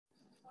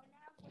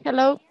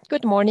Hello,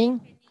 good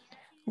morning.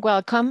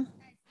 Welcome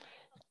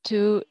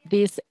to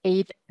this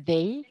 8th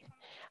day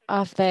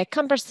of the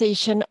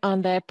conversation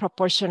on the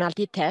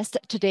proportionality test.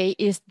 Today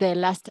is the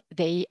last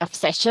day of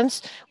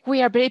sessions.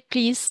 We are very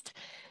pleased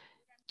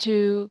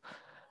to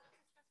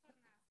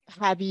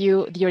have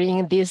you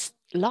during these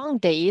long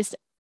days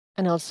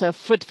and also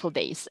fruitful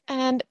days.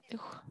 And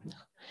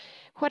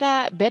what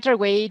a better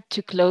way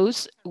to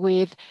close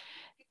with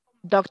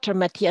Dr.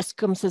 Mattias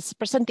Kumm's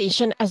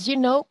presentation. As you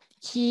know,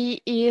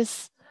 he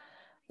is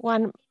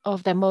one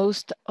of the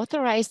most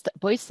authorized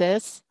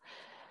voices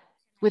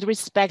with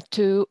respect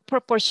to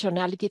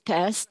proportionality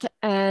test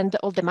and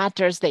all the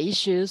matters, the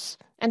issues,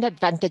 and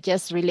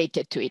advantages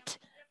related to it.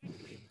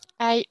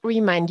 I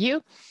remind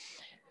you,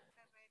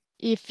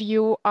 if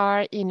you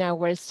are in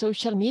our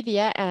social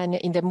media and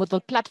in the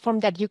Moodle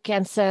platform, that you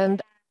can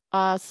send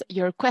us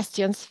your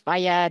questions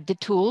via the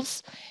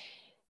tools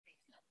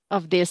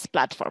of these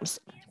platforms.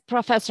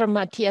 Professor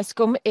Mattias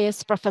Kumm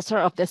is professor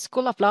of the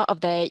School of Law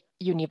of the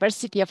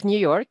University of New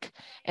York,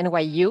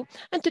 NYU,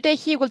 and today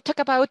he will talk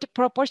about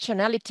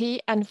proportionality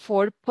and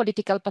 4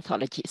 political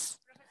pathologies.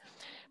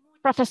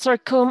 Professor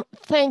Kumm,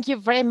 thank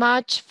you very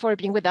much for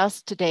being with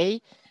us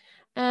today,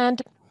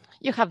 and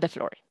you have the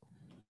floor.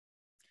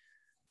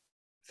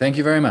 Thank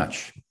you very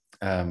much.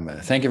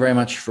 Thank you very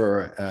much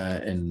for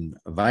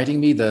inviting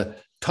me. The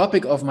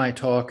topic of my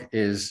talk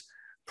is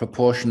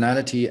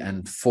proportionality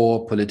and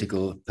 4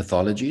 political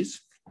pathologies.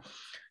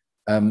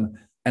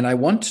 And I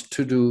want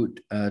to do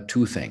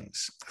 2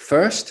 things.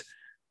 First,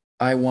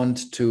 I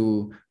want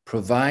to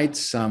provide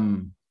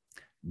some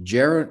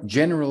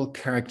general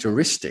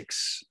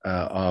characteristics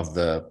of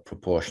the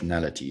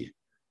proportionality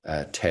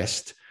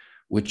test,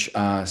 which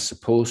are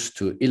supposed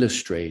to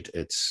illustrate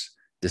its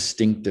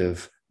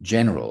distinctive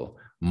general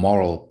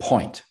moral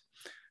point.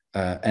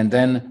 And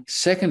then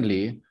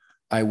secondly,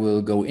 I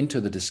will go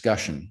into the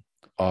discussion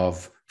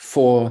of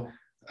 4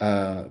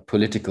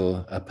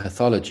 political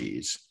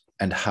pathologies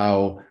and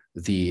how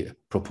the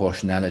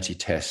proportionality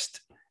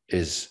test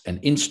is an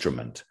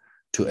instrument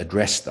to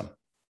address them.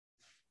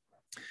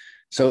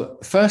 So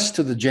first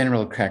to the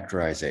general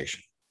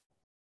characterization.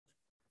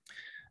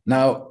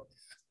 Now,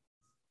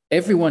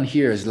 everyone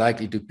here is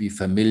likely to be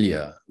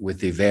familiar with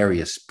the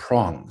various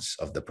prongs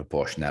of the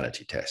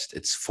proportionality test,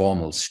 its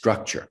formal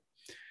structure.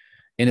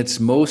 In its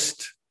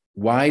most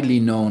widely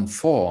known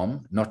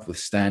form,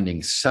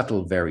 notwithstanding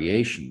subtle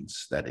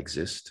variations that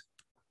exist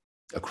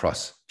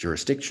across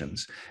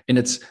jurisdictions, in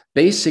its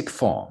basic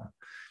form,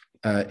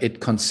 it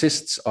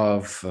consists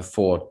of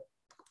 4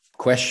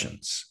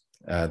 questions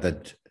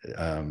that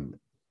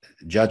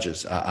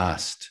judges are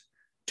asked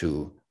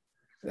to,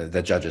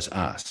 that judges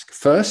ask.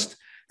 First,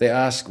 they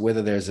ask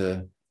whether there's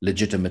a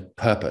legitimate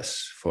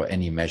purpose for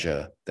any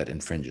measure that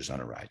infringes on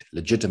a right,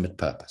 legitimate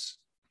purpose.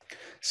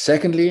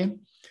 Secondly,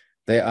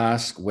 they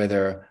ask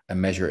whether a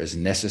measure is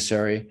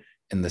necessary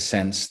in the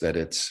sense that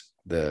it's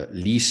the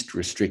least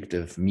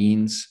restrictive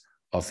means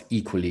of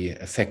equally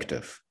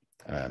effective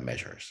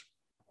measures.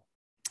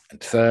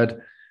 And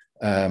third,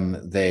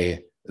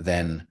 they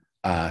then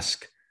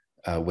ask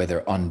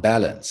whether on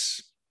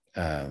balance,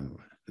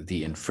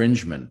 the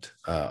infringement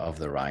of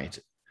the right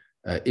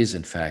is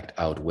in fact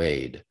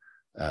outweighed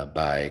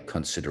by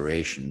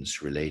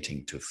considerations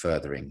relating to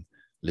furthering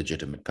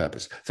legitimate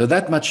purpose. So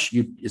that much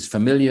is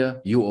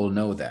familiar, you all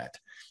know that.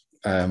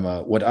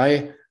 What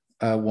I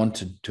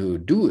wanted to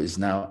do is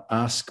now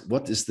ask,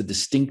 what is the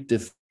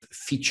distinctive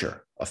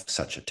feature of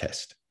such a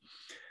test?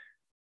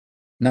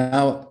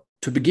 Now,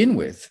 to begin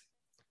with,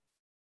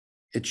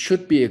 it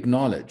should be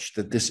acknowledged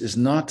that this is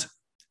not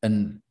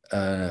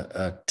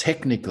a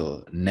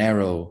technical,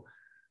 narrow,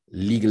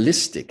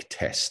 legalistic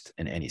test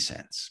in any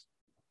sense.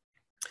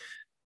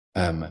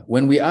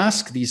 When we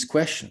ask these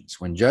questions,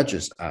 when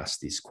judges ask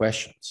these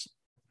questions,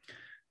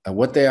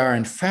 what they are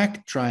in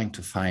fact trying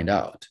to find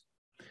out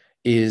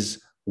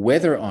is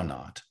whether or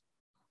not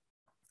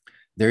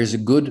there is a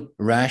good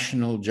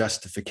rational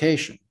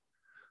justification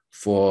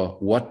for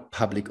what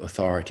public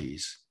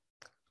authorities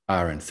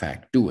are in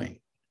fact doing.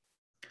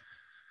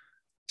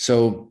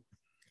 So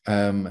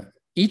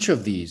each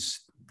of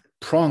these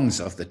prongs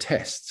of the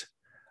test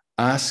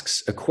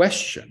asks a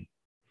question,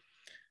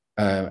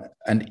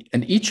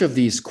 and each of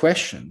these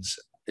questions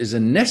is a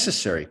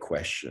necessary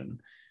question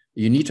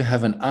you need to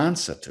have an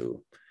answer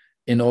to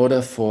in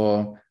order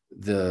for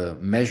the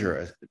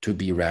measure to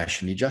be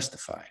rationally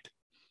justified.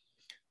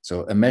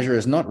 So a measure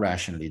is not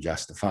rationally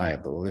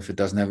justifiable if it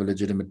doesn't have a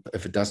legitimate,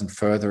 if it doesn't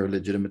further a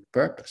legitimate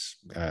purpose.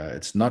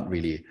 It's not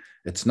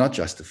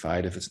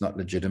justified if it's not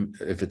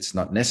legitimate, if it's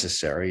not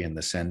necessary in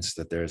the sense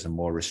that there is a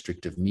more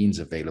restrictive means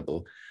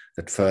available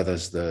that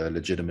furthers the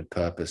legitimate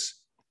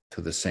purpose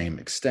to the same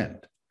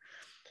extent.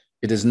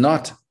 It is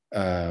not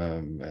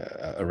a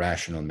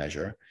rational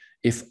measure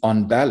if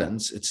on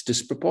balance it's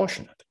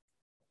disproportionate.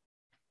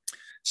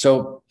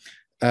 So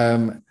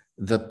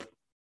the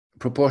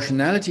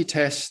proportionality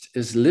test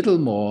is little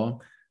more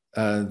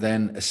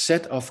than a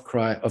set of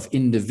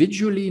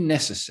individually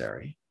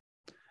necessary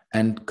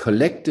and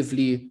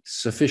collectively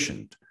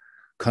sufficient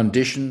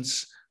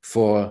conditions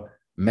for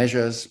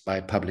measures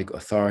by public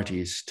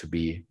authorities to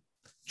be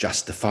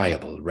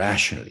justifiable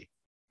rationally.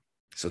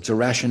 So it's a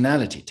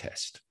rationality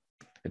test.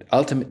 It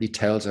ultimately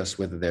tells us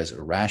whether there's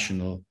a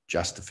rational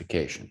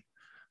justification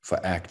for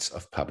acts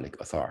of public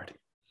authority.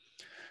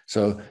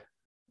 So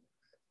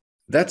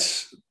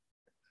that's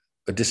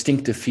a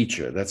distinctive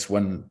feature. That's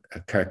one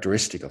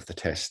characteristic of the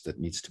test that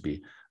needs to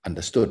be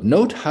understood.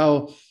 Note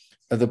how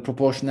the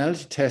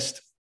proportionality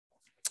test,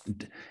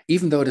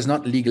 even though it is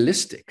not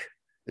legalistic,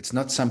 it's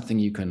not something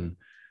you can,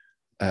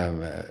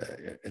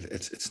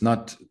 it's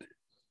not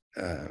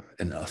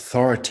an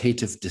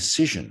authoritative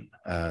decision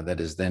that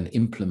is then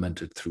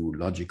implemented through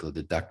logical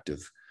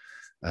deductive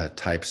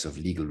types of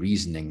legal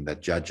reasoning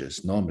that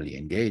judges normally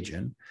engage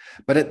in.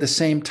 But at the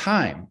same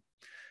time,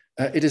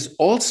 it is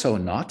also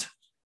not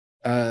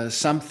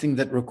something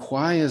that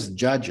requires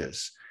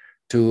judges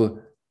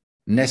to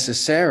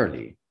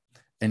necessarily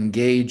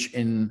engage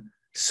in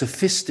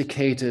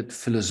sophisticated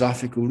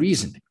philosophical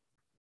reasoning.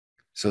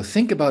 So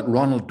think about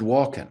Ronald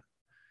Dworkin,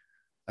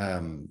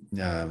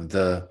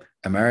 the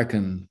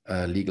American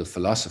legal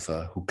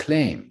philosopher who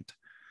claimed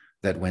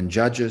that when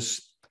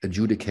judges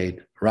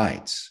adjudicate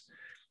rights,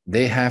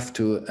 they have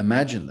to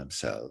imagine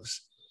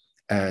themselves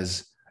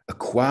as a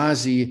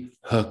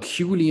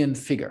quasi-Herculean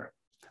figure,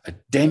 a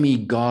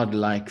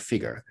demigod-like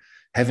figure,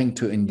 having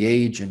to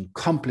engage in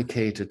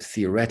complicated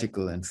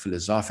theoretical and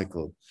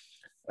philosophical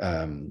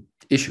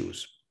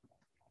issues.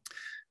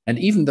 And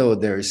even though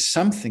there is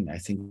something, I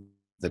think,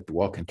 that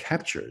Dworkin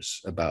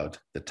captures about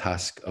the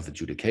task of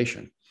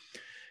adjudication,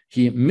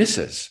 he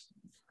misses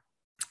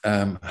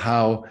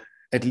how,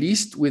 at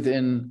least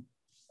within,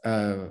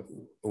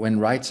 when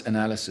rights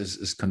analysis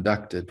is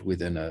conducted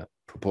within a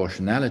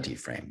proportionality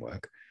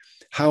framework,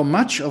 how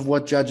much of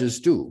what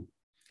judges do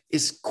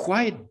is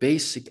quite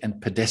basic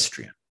and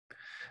pedestrian.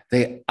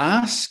 They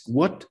ask,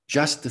 what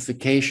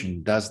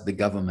justification does the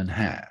government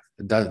have?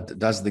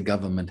 Does the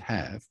government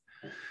have?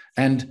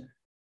 And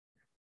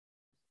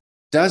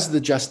does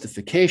the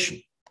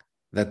justification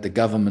that the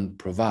government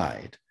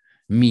provide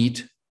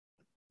meet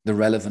the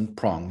relevant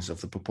prongs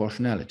of the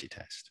proportionality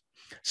test?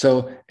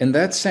 So in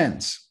that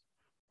sense,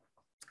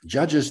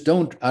 judges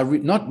are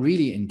not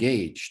really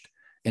engaged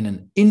in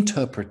an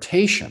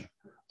interpretation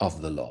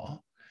of the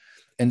law.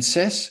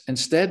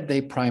 Instead,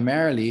 they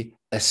primarily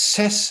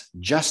assess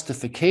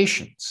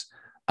justifications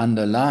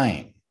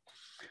underlying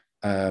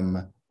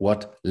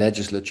what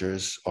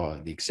legislatures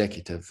or the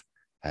executive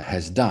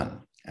has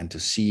done, and to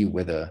see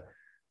whether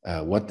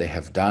what they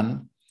have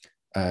done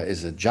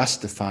is a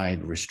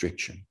justified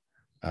restriction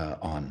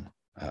on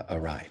a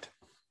right.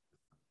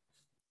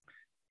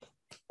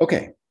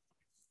 Okay,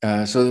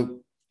 so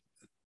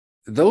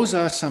those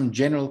are some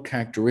general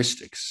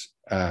characteristics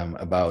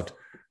about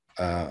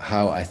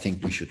how I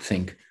think we should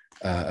think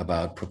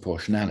about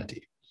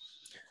proportionality.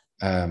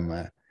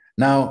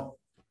 Now,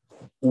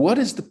 what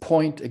is the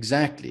point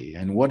exactly,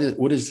 and what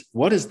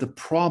is the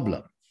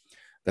problem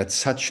that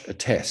such a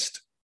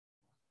test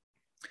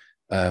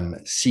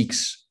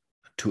seeks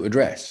to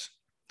address?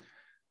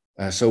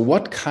 So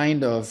what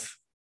kind of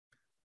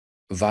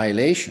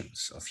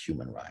violations of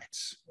human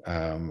rights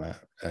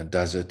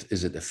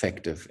is it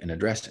effective in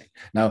addressing?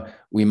 Now,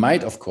 we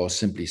might, of course,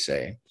 simply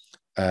say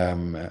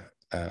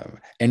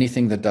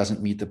anything that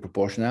doesn't meet the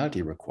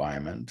proportionality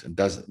requirement,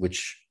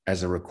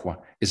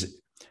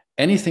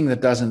 anything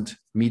that doesn't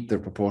meet the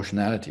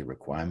proportionality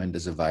requirement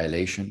is a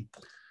violation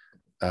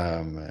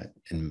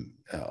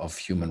of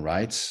human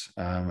rights,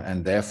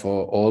 and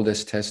therefore all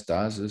this test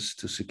does is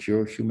to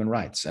secure human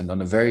rights. And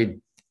on a very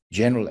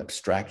general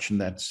abstraction,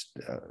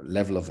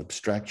 level of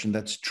abstraction,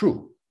 that's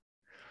true.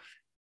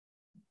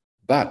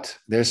 But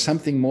there's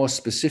something more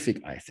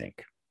specific, I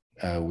think,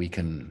 we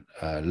can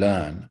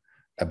learn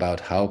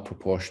about how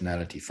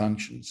proportionality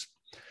functions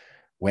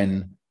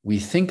when we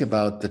think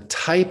about the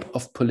type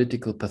of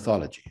political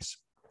pathologies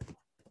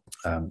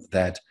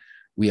that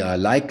we are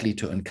likely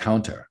to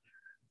encounter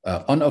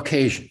on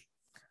occasion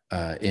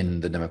in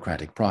the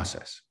democratic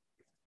process.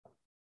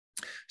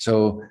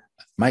 So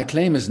my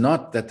claim is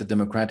not that the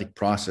democratic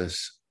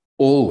process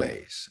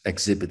always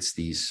exhibits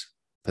these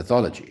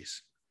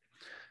pathologies.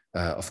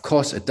 Of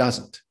course it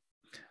doesn't.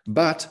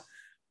 But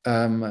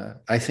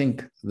I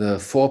think the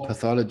 4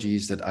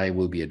 pathologies that I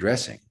will be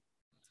addressing,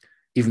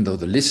 even though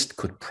the list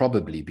could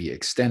probably be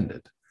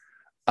extended,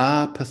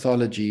 are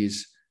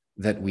pathologies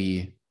that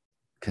we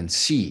can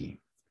see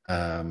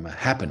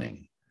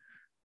happening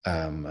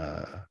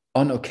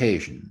on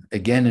occasion,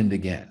 again and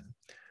again,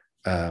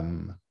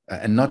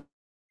 and not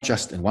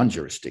just in one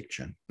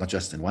jurisdiction, not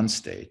just in one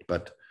state,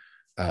 but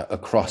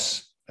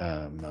across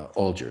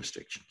all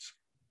jurisdictions.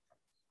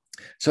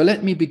 So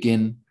let me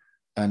begin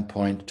and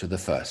point to the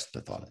first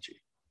pathology.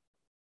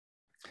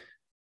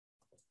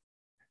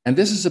 And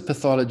this is a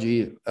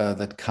pathology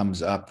that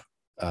comes up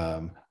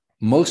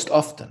most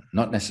often,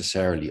 not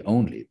necessarily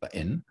only,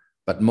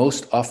 but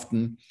most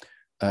often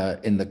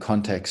in the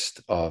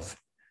context of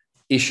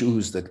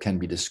issues that can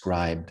be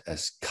described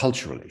as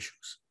cultural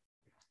issues.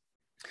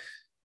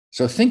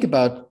 So think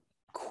about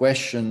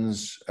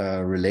questions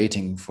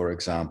relating, for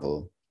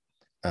example,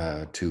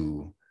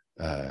 to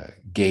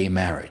gay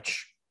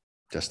marriage,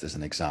 just as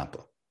an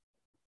example.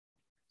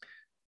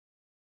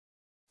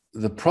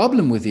 The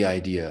problem with the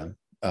idea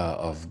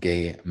of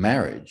gay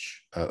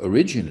marriage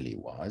originally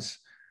was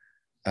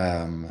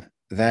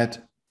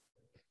that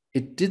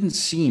it didn't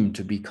seem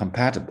to be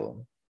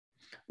compatible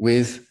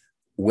with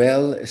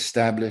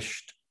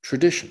well-established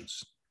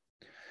traditions,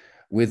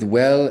 with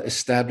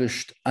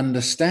well-established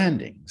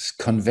understandings,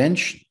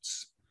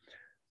 conventions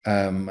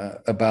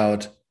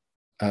about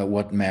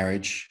what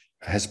marriage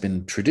has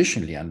been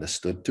traditionally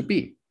understood to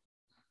be.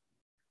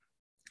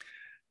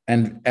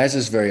 And as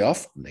is very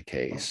often the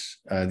case,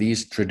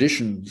 these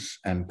traditions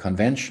and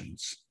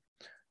conventions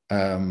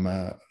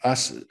are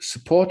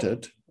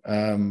supported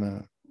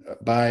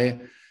by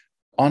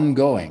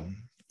ongoing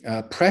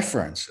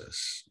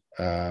preferences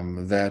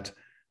that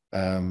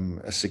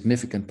a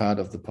significant part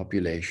of the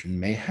population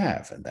may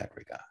have in that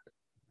regard.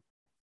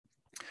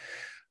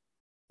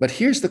 But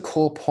here's the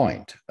core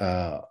point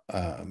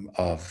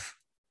of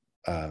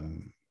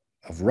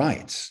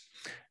rights.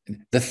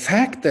 The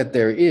fact that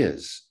there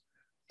is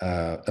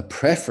a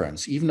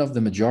preference, even of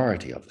the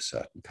majority of a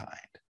certain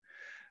kind,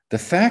 the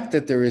fact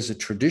that there is a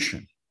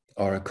tradition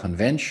or a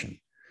convention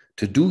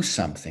to do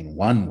something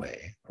one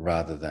way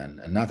rather than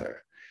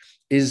another,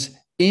 is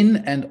in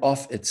and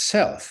of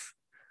itself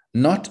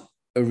not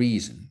a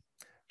reason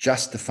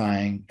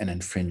justifying an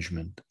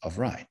infringement of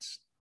rights.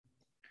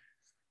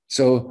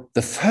 So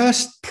the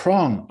first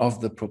prong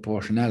of the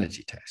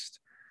proportionality test,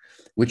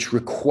 which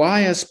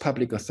requires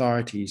public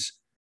authorities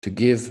to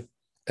give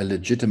a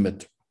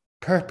legitimate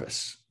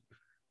purpose,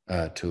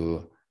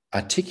 to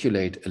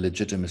articulate a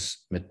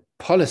legitimate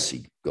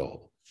policy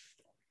goal,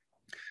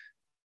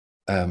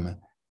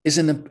 is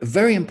a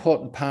very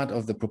important part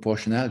of the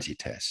proportionality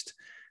test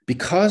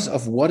because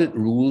of what it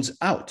rules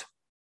out.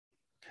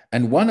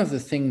 And one of the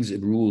things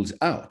it rules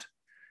out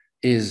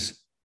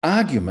is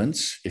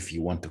arguments, if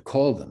you want to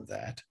call them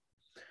that,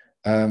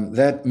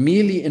 that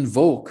merely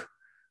invoke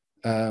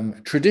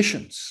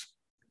traditions,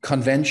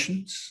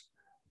 conventions,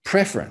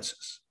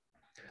 preferences.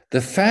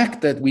 The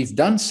fact that we've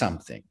done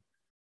something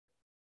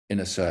in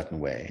a certain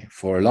way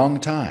for a long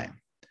time,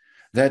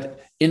 that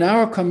in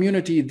our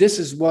community, this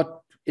is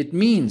what it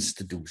means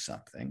to do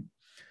something,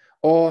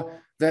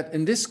 or that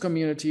in this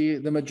community,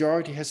 the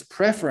majority has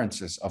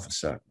preferences of a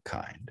certain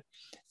kind,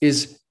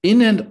 is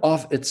in and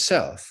of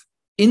itself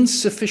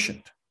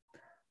insufficient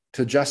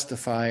to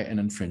justify an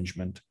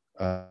infringement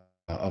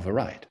of a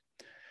right.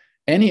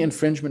 Any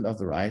infringement of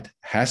the right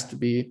has to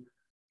be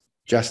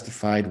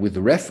justified with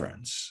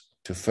reference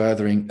to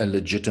furthering a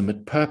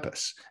legitimate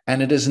purpose.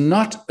 And it is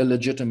not a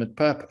legitimate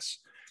purpose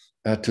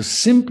to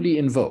simply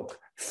invoke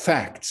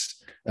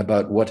facts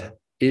about what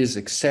is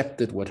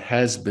accepted, what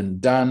has been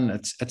done,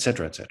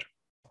 etc., etc.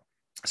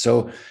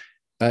 So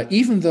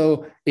even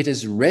though it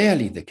is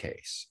rarely the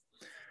case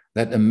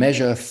that a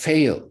measure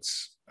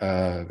fails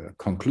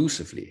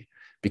conclusively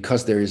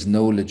because there is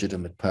no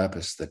legitimate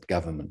purpose that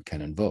government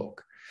can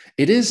invoke,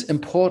 it is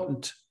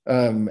important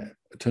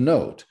to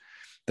note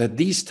that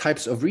these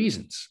types of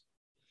reasons,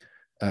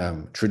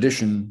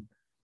 tradition,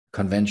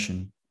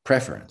 convention,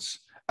 preference,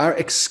 are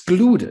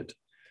excluded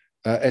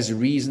as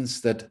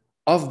reasons that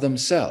of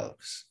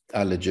themselves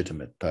are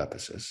legitimate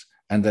purposes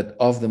and that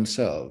of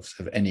themselves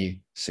have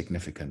any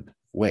significant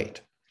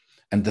weight.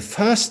 And the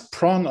first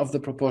prong of the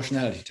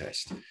proportionality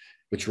test,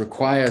 which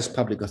requires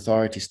public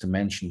authorities to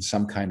mention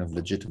some kind of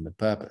legitimate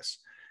purpose,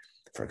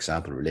 for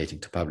example, relating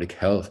to public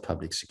health,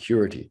 public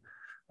security,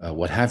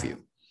 what have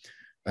you,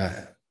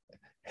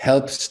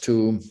 helps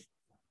to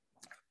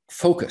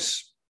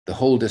focus the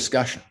whole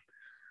discussion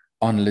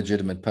on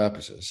legitimate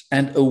purposes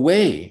and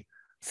away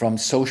from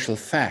social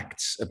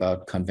facts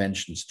about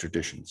conventions,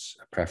 traditions,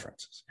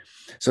 preferences.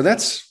 So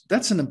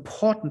that's an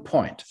important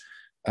point,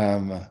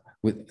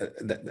 with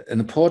an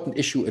important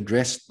issue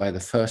addressed by the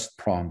first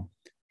prong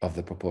of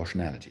the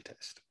proportionality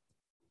test.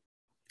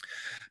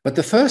 But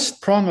the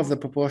first prong of the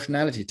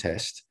proportionality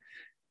test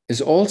is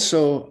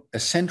also a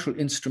central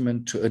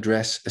instrument to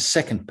address a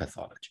second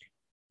pathology.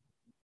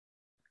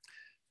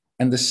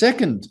 And the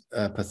second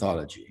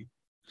pathology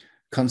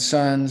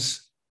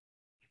concerns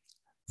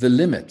the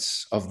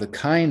limits of the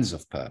kinds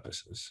of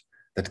purposes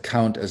that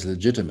count as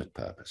legitimate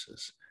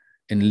purposes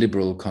in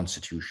liberal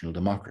constitutional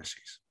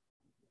democracies.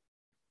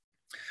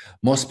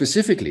 More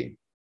specifically,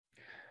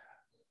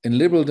 in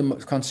liberal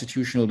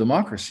constitutional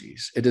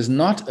democracies, it is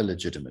not a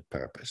legitimate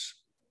purpose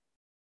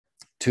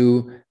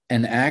to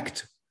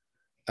enact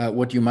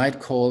what you might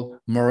call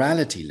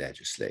morality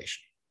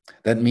legislation.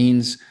 That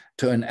means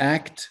to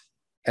enact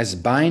as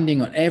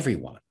binding on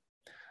everyone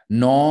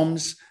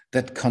norms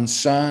that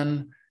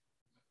concern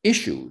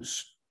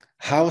issues,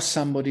 how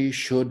somebody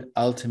should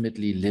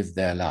ultimately live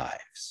their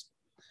lives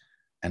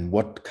and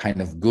what kind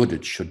of good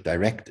it should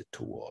direct it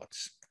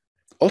towards.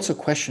 Also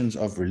questions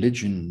of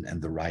religion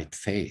and the right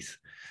faith.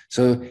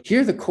 So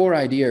here the core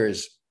idea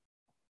is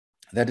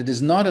that it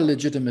is not a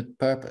legitimate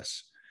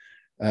purpose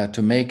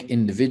to make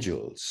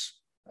individuals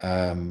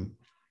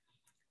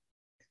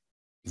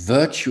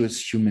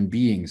virtuous human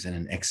beings in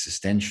an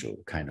existential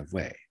kind of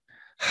way.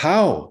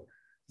 How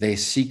they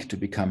seek to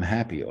become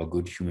happy or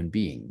good human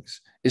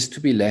beings is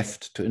to be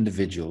left to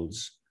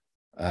individuals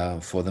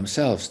for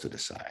themselves to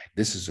decide.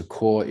 This is a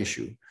core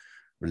issue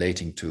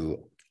relating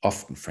to,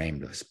 often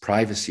framed as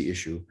privacy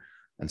issue,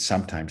 and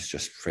sometimes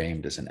just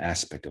framed as an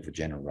aspect of a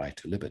general right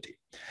to liberty.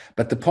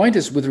 But the point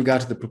is, with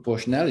regard to the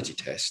proportionality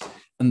test,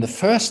 in the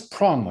first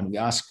prong, when we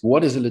ask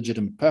what is a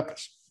legitimate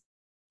purpose,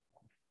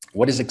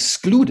 what is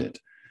excluded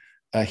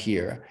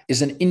here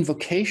is an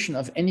invocation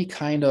of any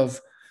kind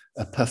of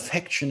a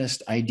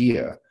perfectionist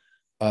idea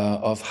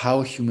of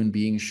how human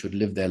beings should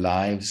live their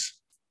lives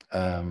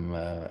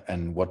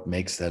and what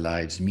makes their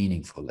lives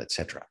meaningful,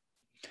 etc.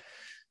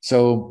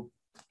 So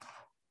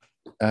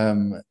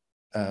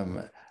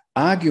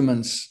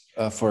arguments,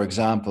 for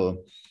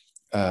example,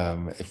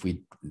 if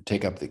we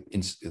take up the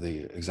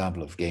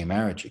example of gay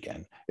marriage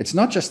again, it's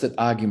not just that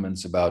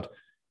arguments about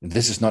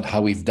this is not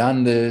how we've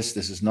done this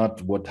is not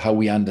how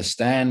we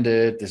understand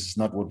it, this is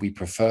not what we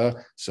prefer,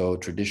 so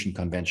tradition,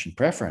 convention,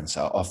 preference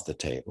are off the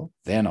table.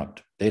 They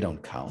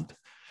don't count.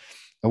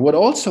 And what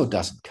also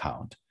doesn't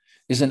count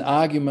is an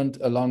argument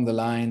along the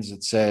lines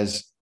that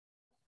says,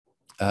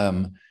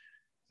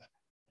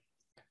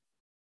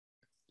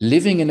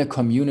 living in a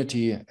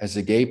community as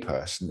a gay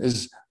person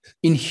is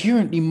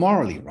inherently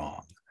morally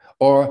wrong,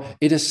 or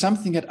it is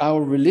something that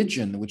our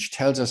religion, which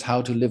tells us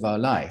how to live our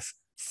life,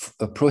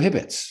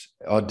 prohibits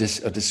or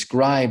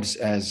describes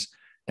as,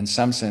 in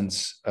some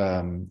sense,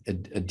 a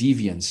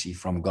deviancy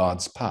from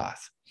God's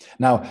path.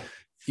 Now,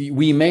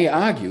 we may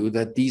argue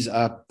that these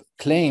are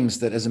claims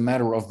that as a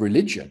matter of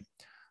religion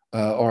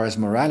or as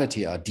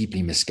morality are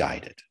deeply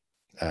misguided.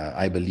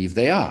 I believe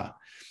they are.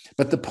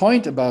 But the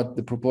point about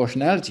the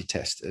proportionality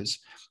test is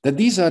that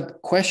these are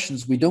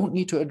questions we don't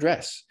need to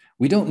address.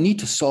 We don't need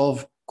to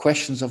solve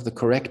questions of the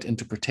correct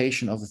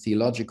interpretation of the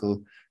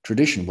theological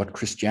tradition, what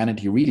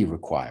Christianity really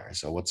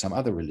requires or what some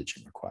other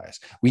religion requires.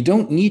 We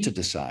don't need to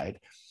decide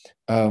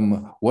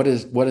what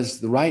is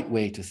the right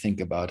way to think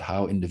about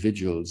how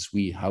individuals,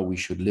 how we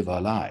should live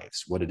our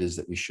lives, what it is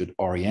that we should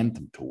orient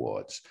them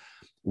towards,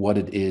 what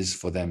it is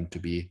for them to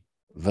be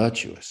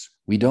virtuous.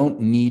 We don't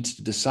need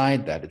to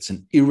decide that. It's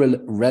an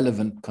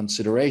irrelevant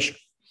consideration.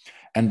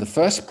 And the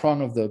first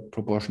prong of the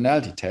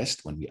proportionality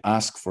test, when we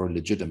ask for a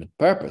legitimate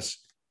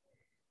purpose,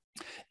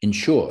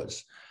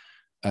 ensures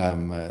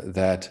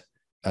that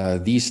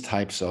these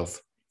types of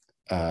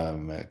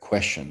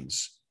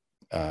questions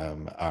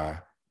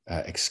are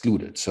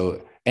excluded.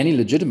 So any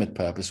legitimate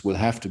purpose will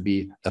have to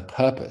be a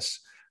purpose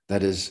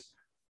that is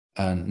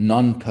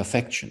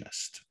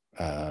non-perfectionist,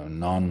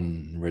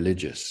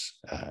 non-religious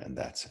in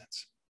that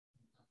sense.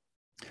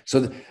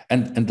 So,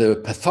 and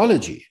the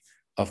pathology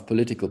of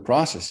political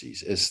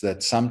processes is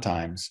that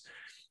sometimes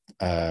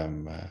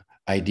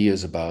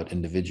ideas about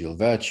individual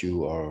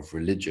virtue or of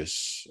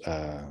religious,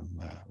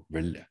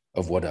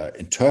 of what are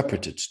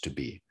interpreted to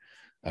be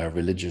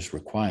religious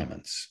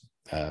requirements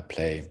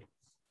play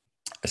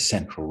a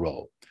central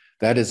role.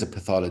 That is a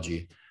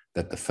pathology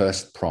that the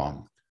first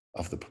prong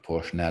of the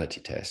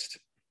proportionality test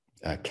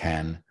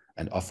can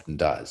and often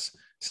does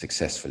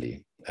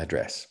successfully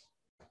address.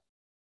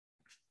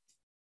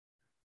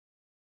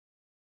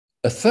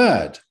 A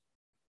third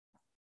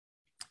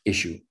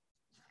issue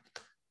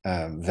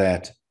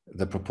that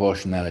the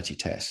proportionality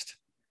test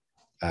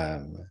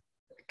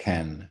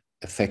can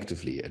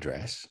effectively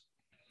address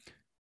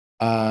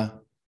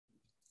are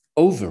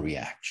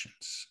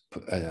overreactions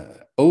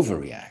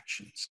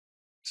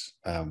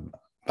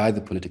by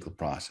the political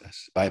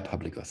process, by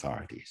public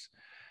authorities,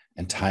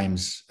 in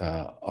times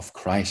of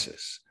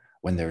crisis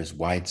when there is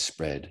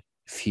widespread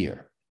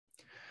fear.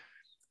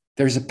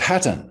 There is a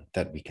pattern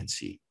that we can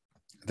see,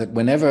 that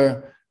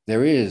whenever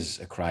there is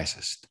a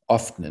crisis,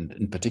 often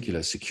in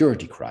particular a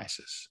security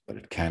crisis, but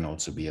it can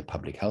also be a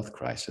public health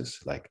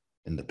crisis, like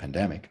in the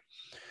pandemic,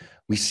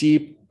 we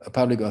see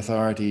public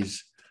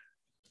authorities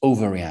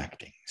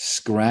overreacting,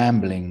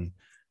 scrambling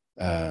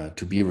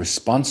to be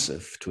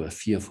responsive to a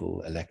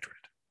fearful electorate.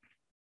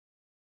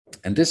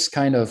 And this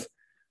kind of,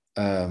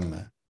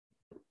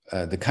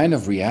 the kind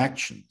of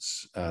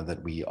reactions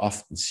that we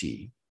often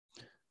see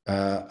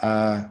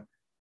are,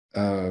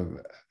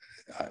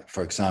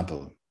 for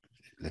example,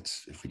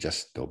 if we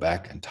just go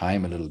back in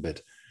time a little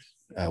bit,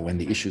 when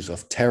the issues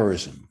of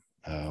terrorism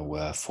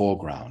were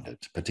foregrounded,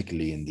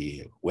 particularly in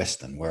the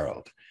Western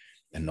world,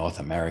 in North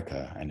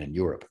America and in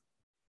Europe,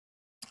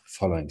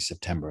 following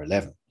September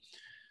 11.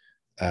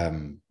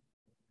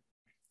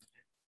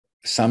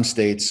 Some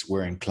states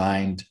were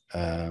inclined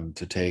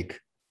to take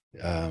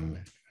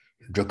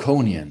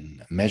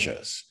draconian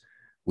measures,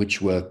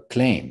 which were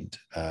claimed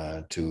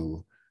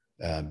to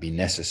be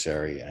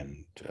necessary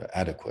and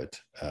adequate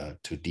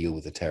to deal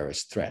with the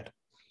terrorist threat.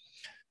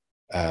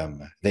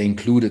 They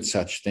included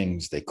such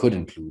things, they could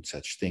include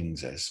such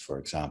things as, for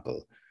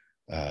example,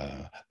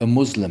 a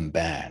Muslim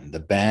ban, the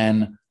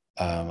ban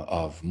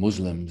of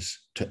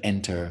Muslims to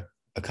enter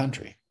a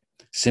country,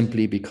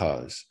 simply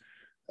because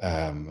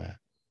the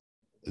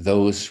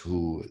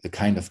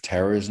kind of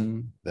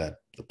terrorism that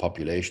the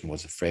population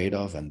was afraid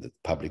of and the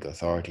public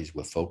authorities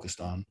were focused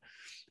on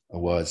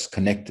was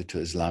connected to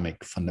Islamic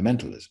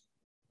fundamentalism.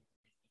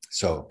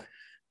 So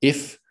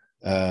if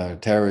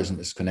terrorism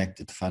is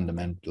connected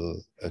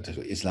to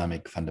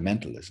Islamic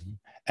fundamentalism,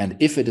 and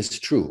if it is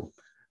true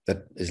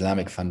that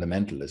Islamic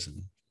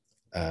fundamentalism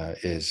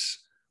is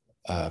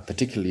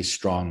particularly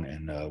strong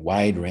in a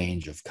wide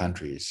range of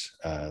countries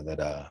that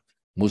are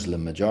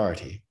Muslim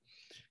majority,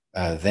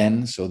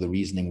 then, so the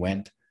reasoning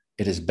went,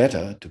 it is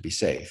better to be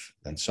safe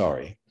than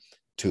sorry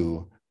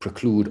to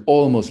preclude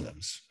all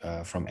Muslims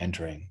from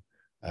entering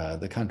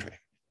the country.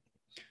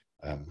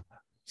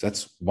 So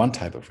that's one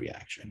type of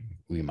reaction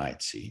we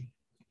might see.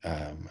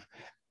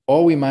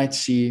 Or we might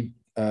see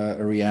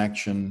a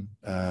reaction,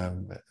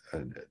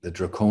 the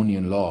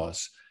draconian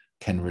laws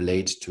can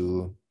relate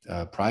to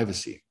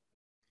privacy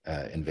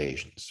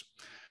invasions.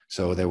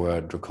 So there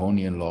were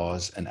draconian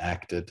laws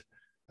enacted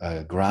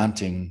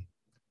granting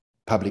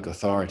public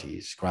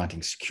authorities,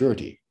 granting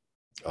security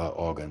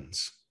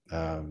organs,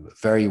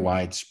 very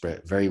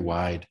widespread, very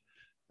wide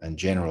and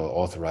general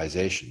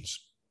authorizations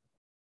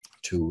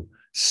to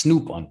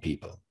snoop on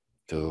people,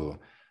 to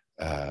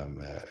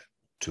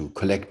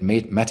collect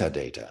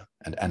metadata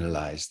and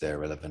analyze their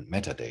relevant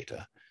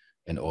metadata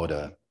in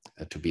order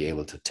to be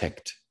able to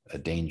detect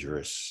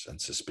dangerous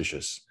and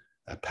suspicious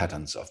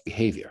patterns of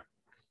behavior.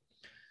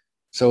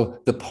 So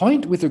the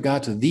point with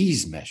regard to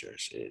these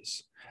measures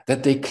is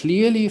that they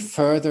clearly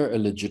further a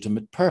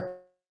legitimate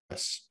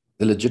purpose.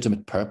 The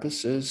legitimate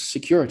purpose is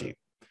security,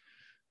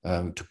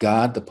 to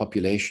guard the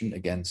population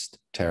against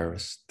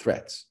terrorist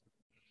threats.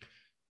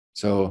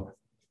 So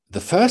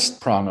the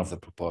first prong of the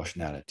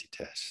proportionality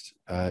test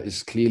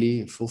is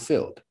clearly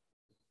fulfilled.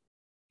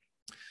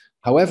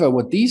 However,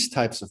 what these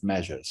types of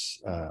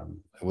measures,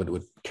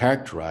 what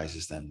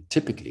characterizes them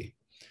typically,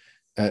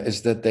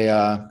 is that they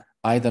are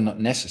either not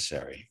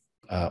necessary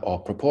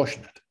or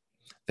proportionate.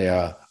 They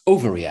are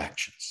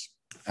overreactions,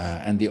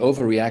 and the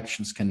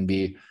overreactions can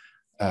be,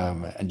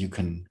 and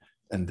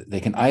they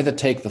can either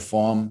take the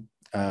form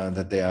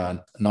that they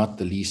are not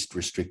the least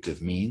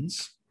restrictive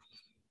means,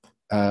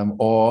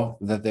 or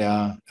that they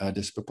are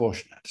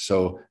disproportionate.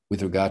 So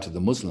with regard to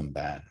the Muslim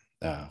ban,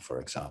 for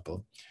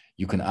example,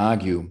 you can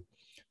argue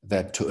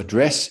that to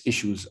address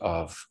issues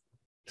of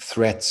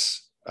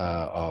threats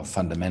of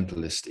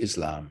fundamentalist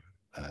Islam,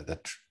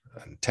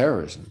 and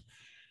terrorism,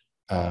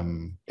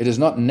 it is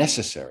not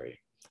necessary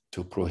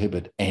to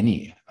prohibit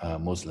any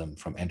Muslim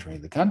from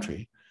entering the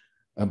country,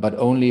 but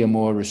only a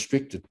more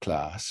restricted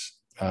class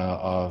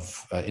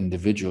of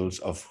individuals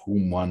of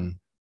whom one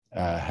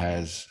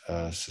has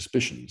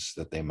suspicions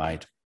that they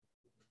might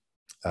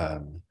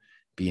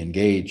be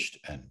engaged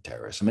in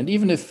terrorism. And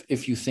even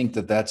if you think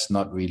that that's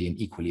not really an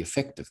equally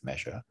effective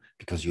measure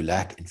because you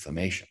lack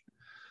information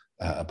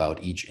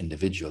about each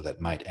individual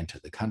that might enter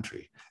the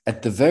country,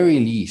 at the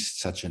very least,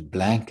 such a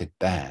blanket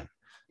ban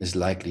is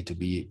likely to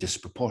be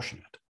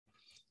disproportionate.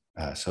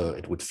 So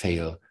it would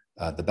fail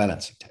the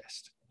balancing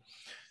test.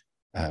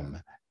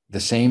 The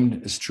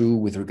same is true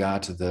with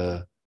regard to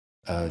the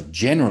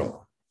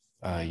general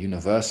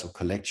universal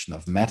collection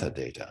of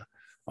metadata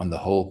on the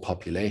whole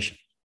population.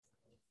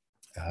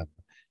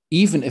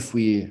 Even if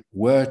we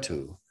were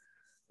to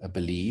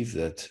believe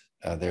that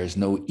there is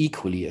no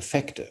equally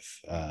effective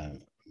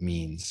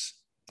means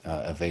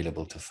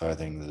available to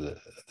furthering the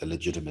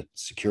legitimate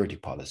security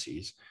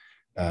policies,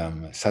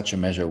 such a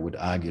measure would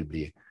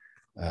arguably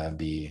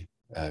be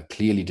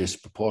clearly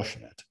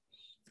disproportionate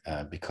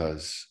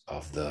because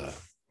of the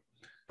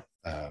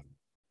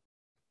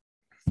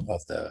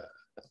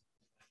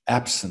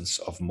absence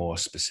of more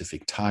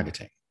specific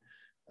targeting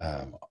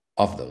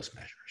of those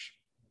measures.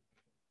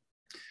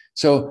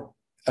 So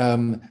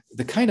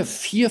the kind of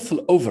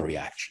fearful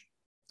overreaction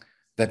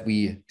that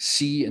we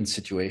see in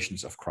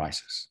situations of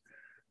crisis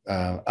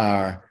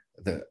are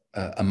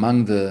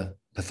among the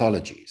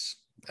pathologies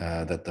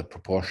that the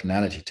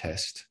proportionality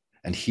test,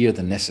 and here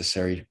the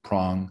necessary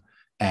prong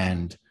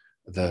and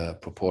the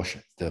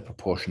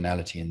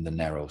proportionality in the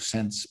narrow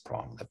sense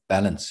prong, the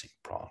balancing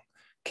prong,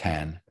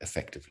 can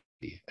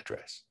effectively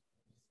address.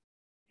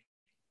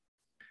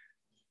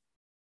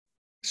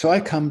 So I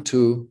come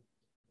to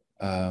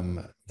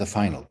the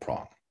final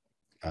prong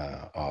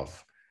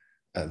of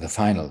the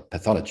final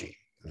pathology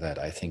that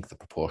I think the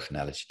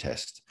proportionality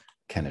test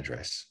can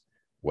address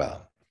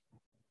well.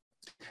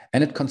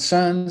 And it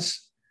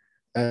concerns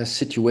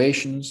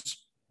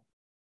situations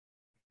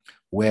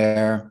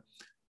where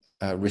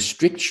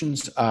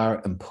restrictions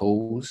are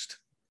imposed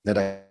that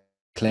are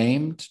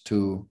claimed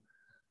to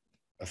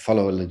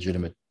follow a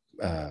legitimate,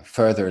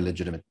 further a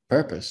legitimate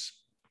purpose,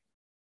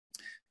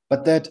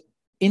 but that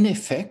in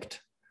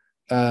effect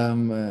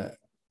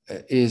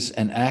is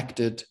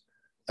enacted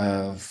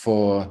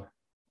for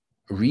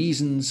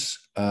reasons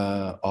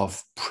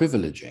of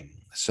privileging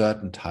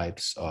certain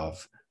types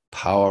of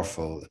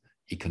powerful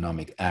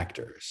economic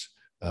actors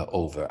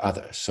over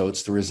others. So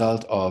it's the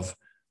result of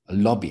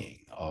lobbying,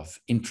 of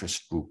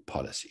interest group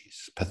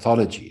policies,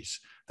 pathologies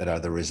that are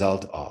the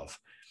result of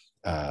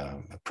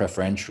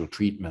preferential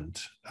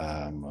treatment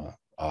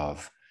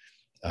of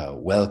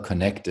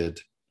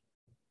well-connected,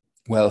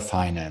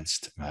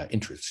 well-financed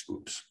interest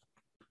groups.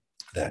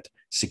 that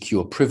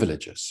secure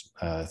privileges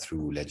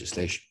through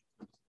legislation.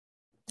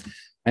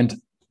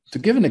 And to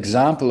give an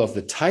example of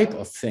the type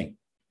of thing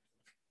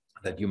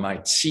that you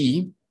might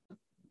see,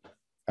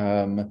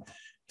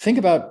 think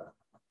about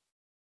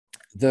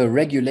the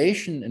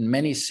regulation in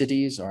many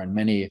cities or in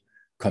many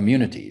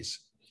communities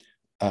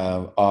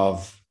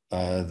of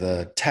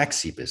the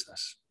taxi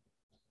business.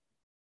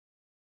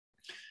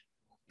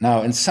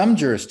 Now, in some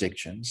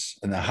jurisdictions,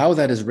 and how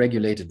that is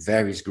regulated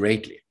varies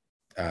greatly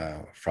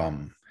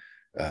from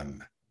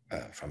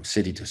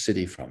city to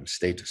city, from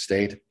state to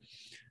state.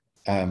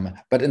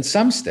 But in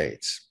some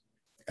states,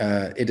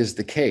 it is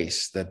the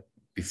case that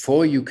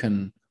before you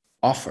can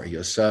offer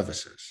your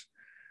services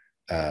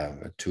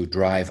to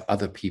drive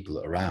other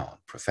people around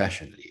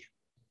professionally,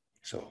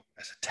 so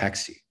as a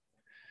taxi,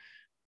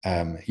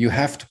 you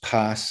have to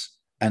pass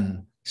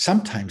an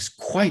sometimes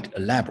quite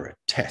elaborate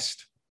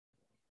test.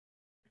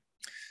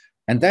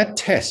 And that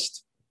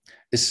test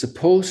is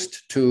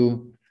supposed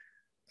to,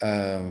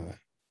 in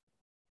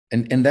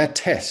that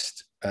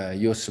test,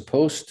 you're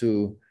supposed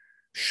to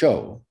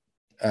show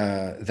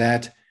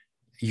that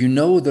you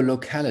know the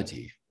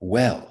locality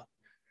well,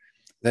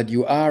 that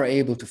you are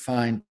able to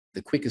find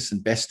the quickest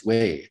and best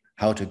way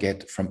how to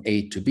get from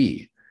A to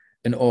B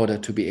in order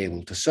to be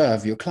able to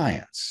serve your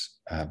clients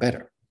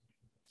better.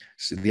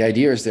 So the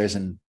idea is there's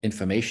an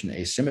information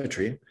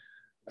asymmetry.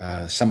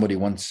 Somebody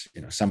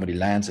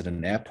lands at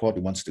an airport,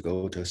 he wants to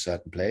go to a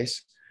certain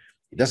place.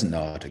 He doesn't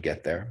know how to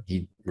get there.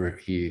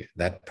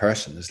 That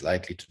person is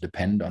likely to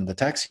depend on the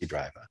taxi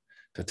driver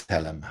to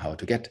tell him how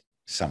to get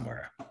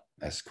somewhere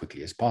as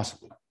quickly as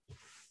possible.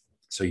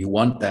 So you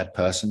want that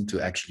person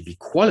to actually be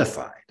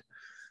qualified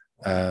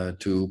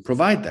to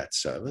provide that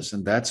service,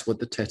 and that's what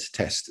the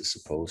test is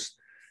supposed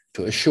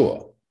to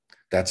assure.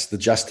 That's the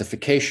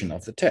justification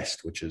of the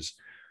test, which is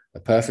a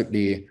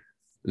perfectly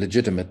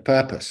legitimate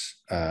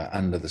purpose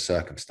under the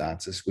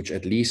circumstances, which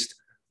at least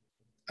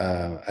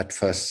at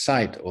first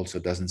sight also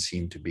doesn't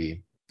seem to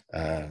be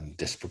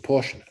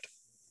disproportionate.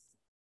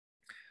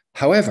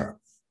 However,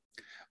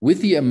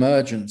 with the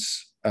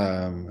emergence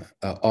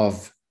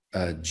of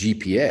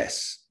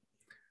GPS,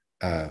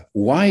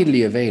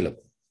 widely available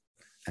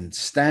and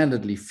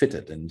standardly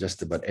fitted in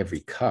just about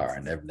every car,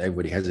 and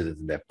everybody has it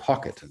in their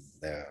pocket and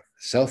their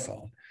cell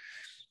phone,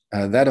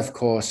 that of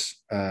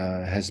course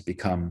has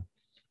become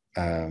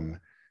a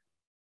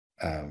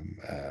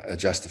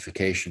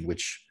justification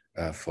which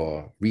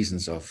for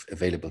reasons of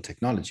available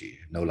technology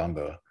no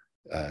longer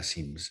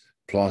seems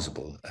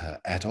plausible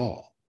at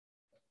all.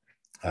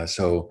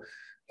 So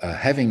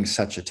having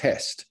such a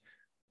test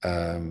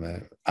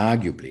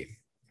arguably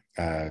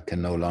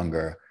can no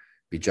longer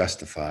be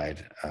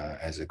justified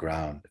as a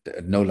ground,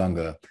 no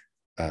longer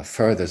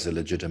furthers a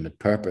legitimate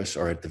purpose,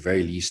 or at the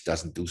very least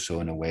doesn't do so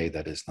in a way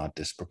that is not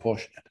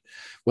disproportionate.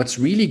 What's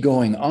really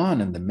going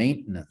on in the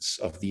maintenance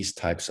of these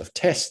types of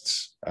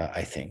tests,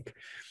 I think,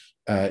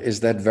 is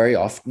that very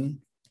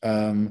often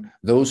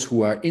those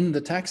who are in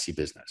the taxi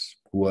business,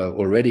 who are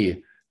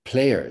already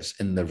players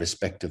in the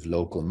respective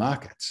local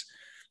markets,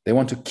 they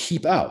want to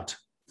keep out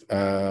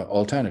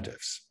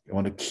alternatives. They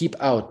want to keep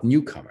out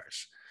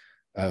newcomers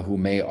who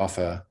may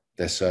offer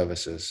their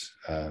services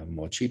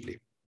more cheaply.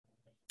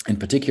 In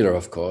particular,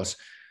 of course,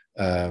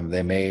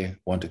 they may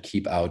want to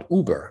keep out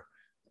Uber,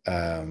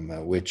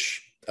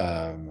 which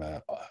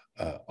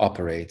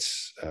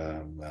operates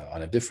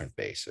on a different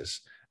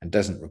basis and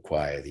doesn't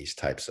require these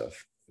types of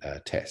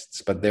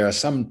tests. But there are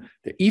some,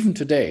 even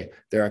today,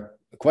 there are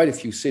quite a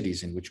few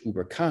cities in which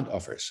Uber can't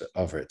offer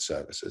its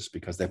services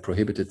because they're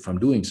prohibited from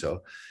doing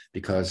so,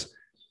 because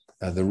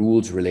the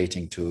rules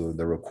relating to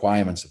the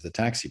requirements of the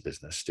taxi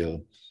business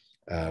still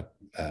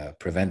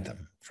prevent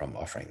them from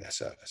offering their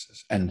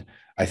services. And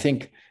I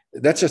think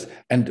that's just,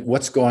 and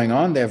what's going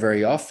on there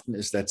very often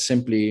is that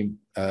simply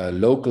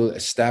local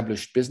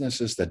established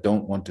businesses that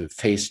don't want to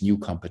face new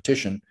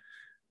competition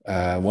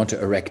want to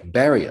erect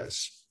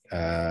barriers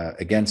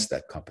against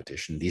that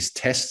competition. These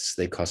tests,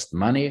 they cost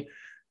money,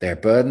 they're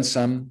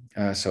burdensome,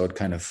 so it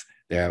kind of,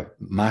 they're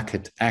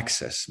market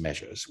access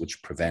measures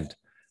which prevent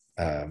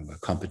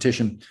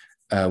competition,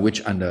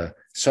 which under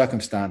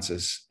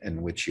circumstances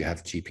in which you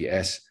have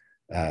GPS,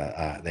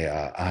 they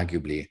are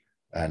arguably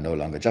no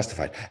longer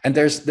justified. And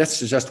that's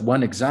just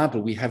one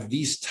example. We have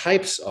these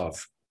types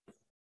of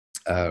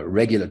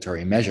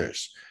regulatory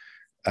measures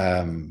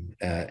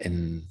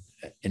in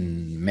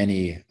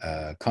many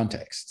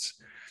contexts.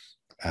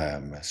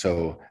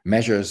 So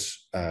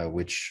measures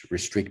which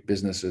restrict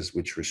businesses,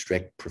 which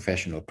restrict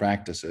professional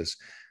practices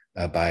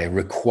by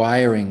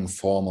requiring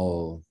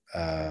formal,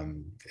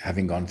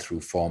 having gone through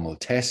formal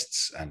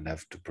tests and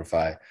have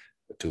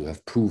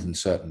proven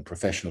certain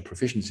professional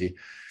proficiency,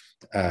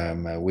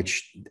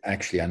 which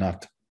actually are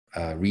not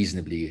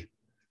reasonably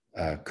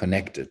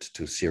connected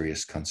to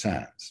serious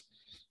concerns.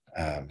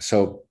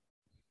 So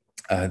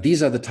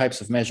these are the types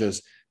of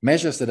measures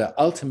that are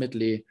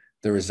ultimately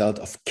the result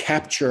of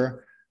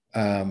capture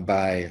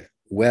by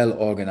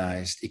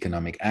well-organized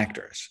economic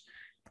actors,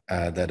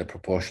 that a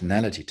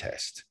proportionality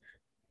test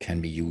can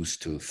be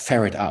used to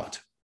ferret out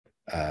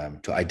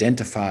to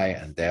identify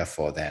and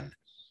therefore then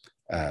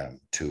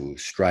to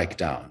strike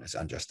down as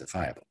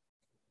unjustifiable.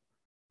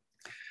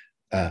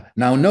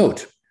 Now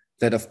note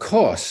that, of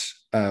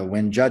course,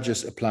 when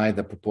judges apply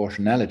the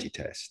proportionality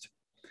test,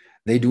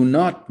 they do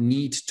not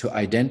need to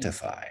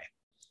identify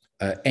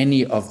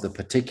any of the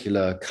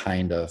particular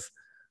kind of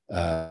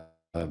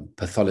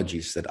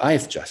pathologies that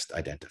I've just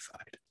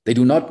identified. They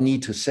do not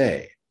need to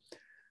say,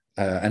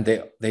 and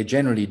they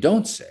generally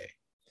don't say,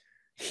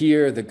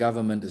 here the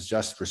government is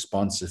just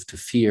responsive to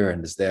fear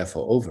and is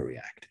therefore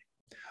overreacting.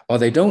 Or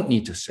they don't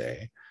need to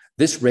say,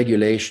 this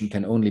regulation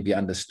can only be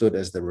understood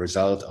as the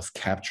result of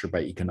capture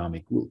by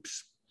economic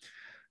groups.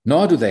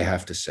 Nor do they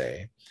have to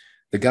say,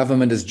 the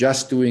government is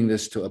just doing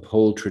this to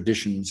uphold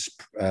traditions,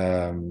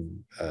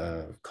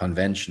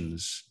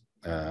 conventions,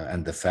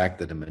 and the fact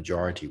that a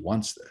majority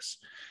wants this.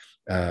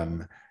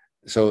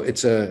 So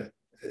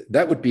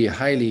that would be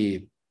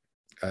highly,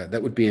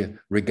 that would be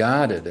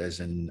regarded as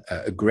an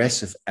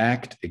aggressive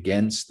act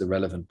against the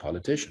relevant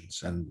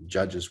politicians, and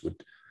judges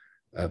would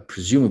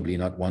presumably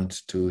not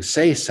want to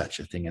say such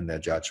a thing in their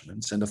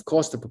judgments. And of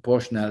course, the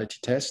proportionality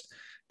test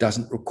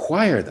doesn't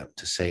require them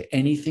to say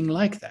anything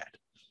like that,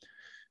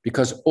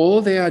 because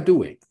all they are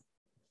doing,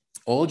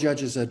 all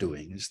judges are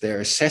doing, is they're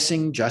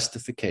assessing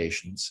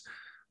justifications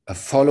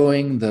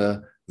following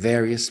the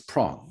various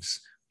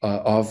prongs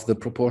of the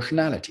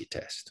proportionality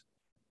test.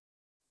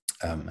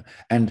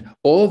 And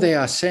all they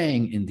are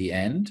saying in the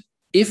end,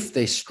 if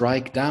they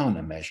strike down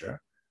a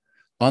measure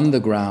on the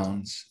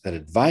grounds that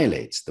it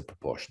violates the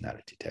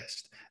proportionality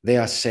test, they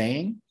are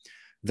saying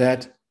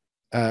that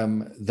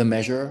the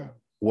measure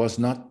was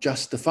not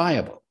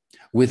justifiable,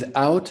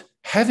 without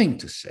having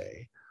to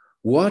say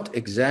what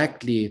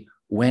exactly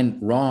went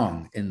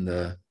wrong in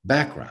the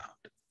background.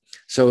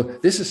 So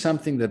this is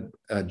something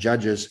that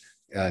judges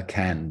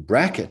can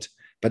bracket.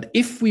 But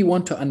if we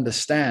want to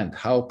understand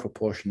how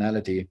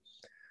proportionality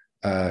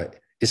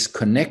is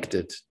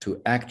connected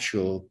to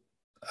actual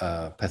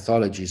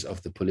pathologies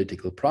of the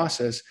political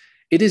process,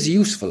 it is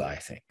useful, I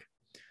think,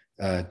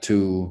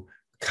 to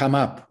come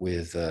up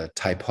with a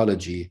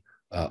typology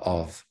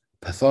of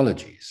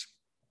pathologies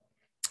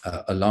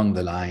along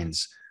the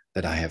lines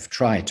that I have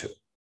tried to.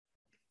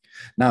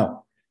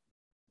 Now,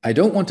 I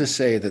don't want to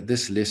say that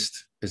this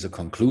list is a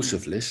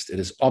conclusive list. It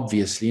is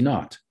obviously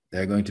not.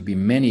 There are going to be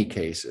many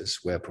cases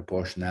where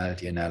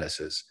proportionality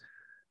analysis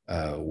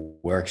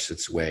works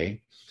its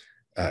way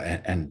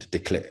and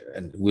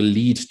will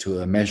lead to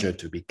a measure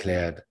to be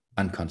declared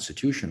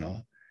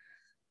unconstitutional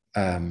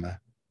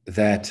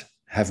that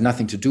have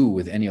nothing to do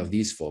with any of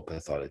these four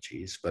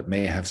pathologies, but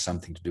may have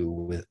something to do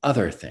with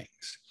other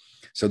things.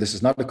 So this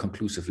is not a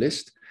conclusive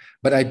list,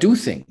 but I do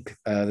think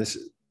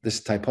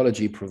this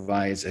typology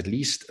provides at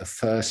least a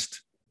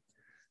first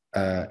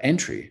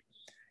entry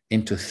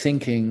into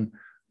thinking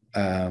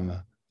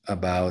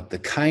about the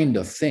kind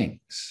of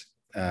things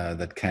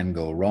that can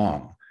go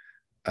wrong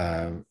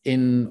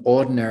in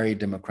ordinary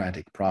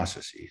democratic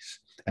processes,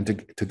 and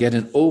to get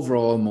an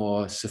overall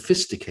more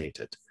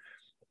sophisticated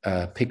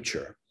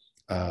picture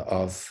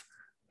of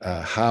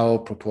how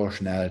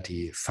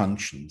proportionality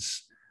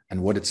functions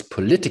and what its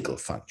political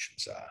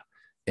functions are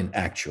in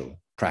actual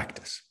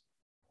practice.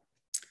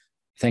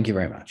 Thank you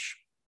very much.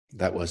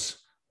 That was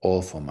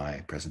all for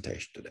my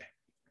presentation today.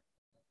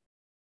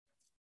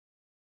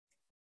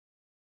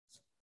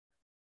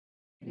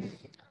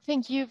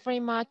 Thank you very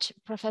much,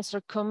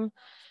 Professor Kumm,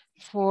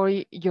 for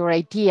your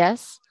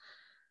ideas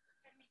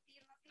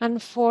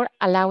and for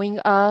allowing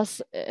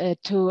us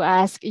to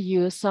ask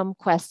you some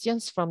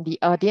questions from the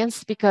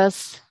audience,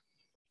 because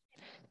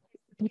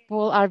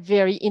people are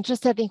very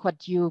interested in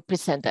what you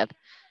presented.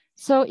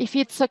 So if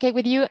it's okay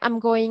with you, I'm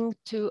going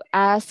to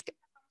ask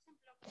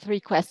 3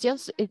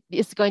 questions. It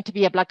is going to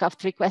be a block of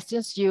 3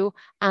 questions. You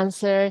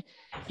answer,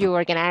 you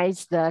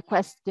organize the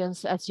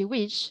questions as you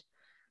wish.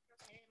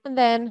 And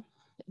then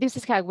this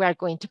is how we are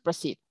going to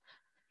proceed.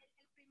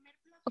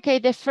 Okay,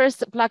 the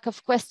first block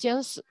of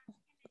questions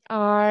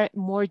are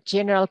more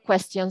general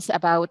questions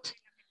about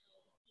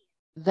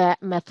the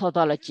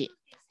methodology.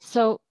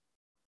 So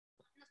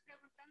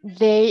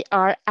they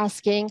are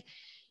asking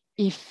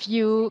if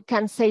you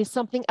can say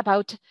something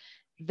about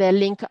the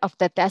link of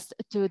the test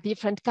to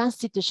different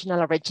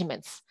constitutional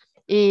regimens.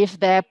 If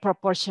the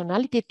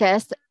proportionality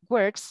test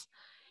works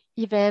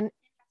even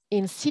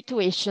in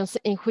situations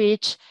in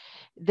which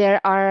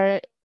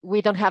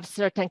we don't have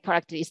certain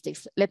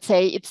characteristics. Let's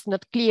say it's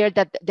not clear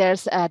that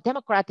there's a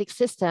democratic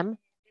system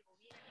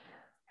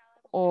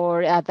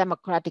or a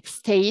democratic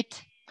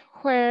state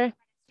where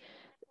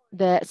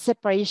the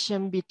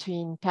separation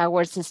between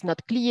powers is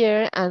not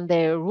clear and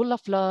the rule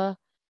of law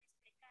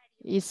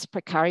is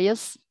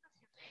precarious.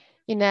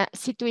 In a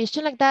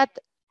situation like that,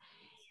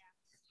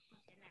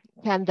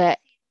 can the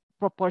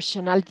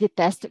proportionality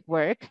test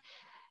work?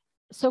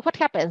 So what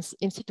happens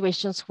in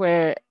situations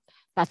where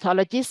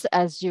pathologies,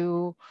 as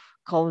you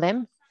call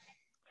them,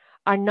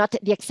 are not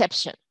the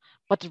exception,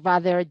 but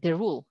rather the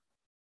rule?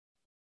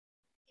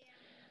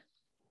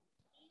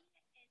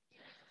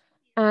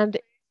 And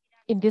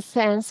in this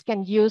sense,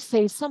 can you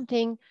say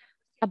something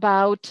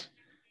about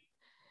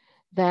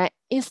the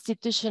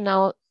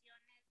institutional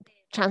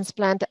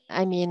transplant,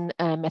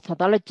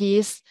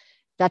 methodologies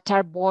that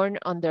are born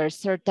under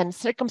certain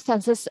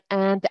circumstances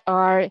and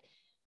are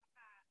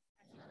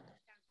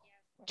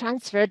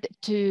transferred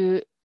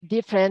to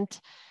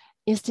different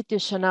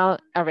institutional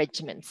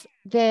arrangements.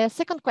 The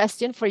second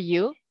question for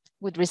you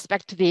with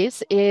respect to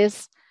this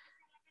is,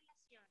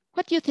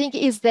 what do you think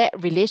is the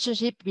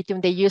relationship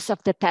between the use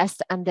of the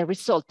test and the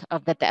result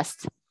of the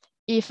test?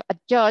 If a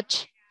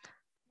judge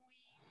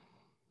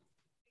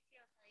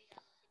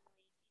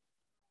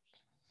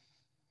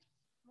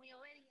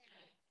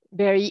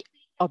very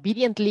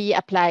obediently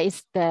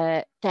applies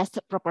the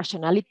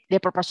proportionality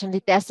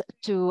test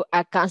to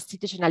a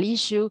constitutional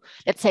issue,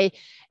 let's say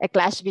a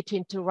clash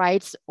between two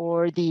rights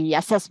or the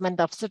assessment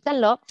of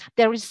certain law,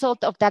 the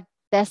result of that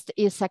test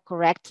is a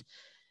correct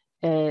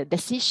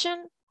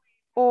decision,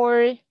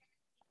 or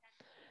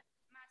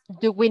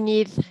do we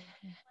need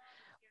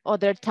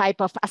other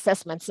type of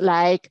assessments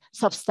like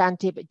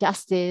substantive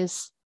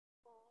justice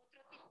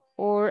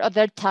or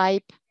other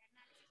type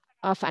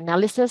of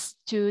analysis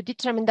to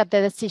determine that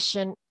the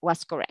decision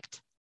was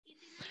correct?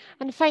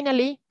 And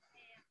finally,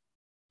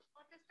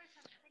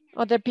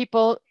 other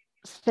people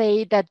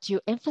say that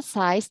you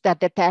emphasize that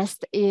the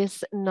test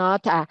is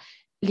not a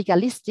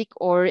legalistic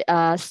or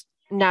a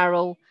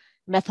narrow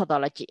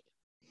methodology.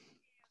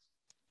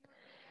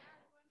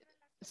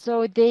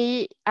 So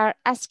they are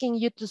asking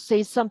you to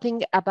say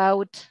something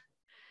about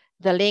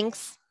the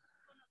links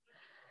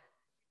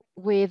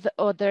with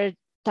other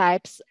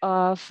types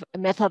of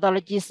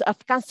methodologies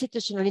of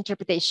constitutional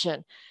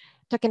interpretation,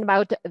 talking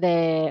about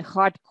the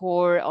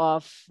hardcore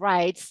of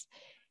rights,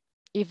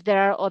 if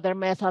there are other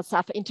methods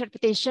of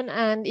interpretation,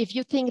 and if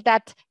you think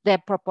that the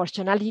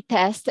proportionality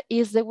test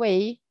is the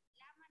way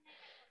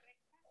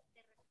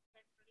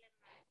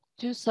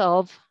to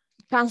solve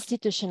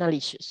constitutional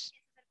issues.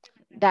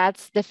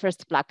 That's the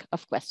first block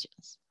of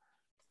questions.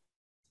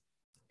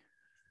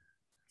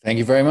 Thank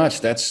you very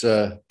much. That's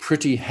a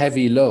pretty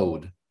heavy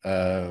load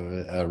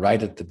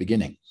right at the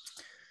beginning.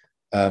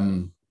 Let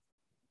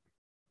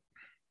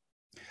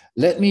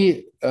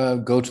me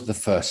go to the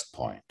first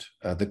point.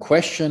 The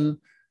question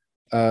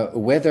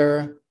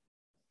whether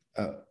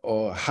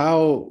or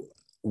how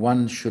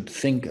one should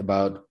think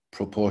about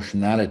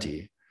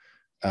proportionality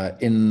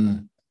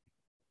in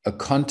a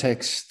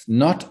context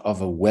not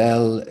of a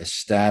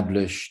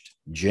well-established,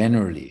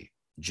 generally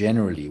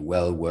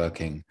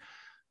well-working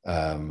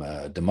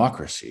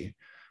democracy,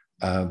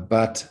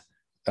 but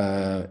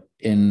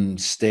in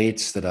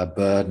states that are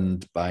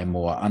burdened by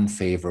more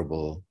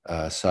unfavorable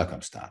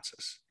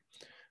circumstances,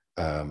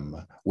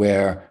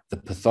 where the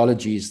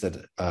pathologies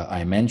that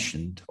I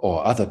mentioned,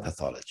 or other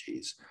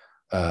pathologies,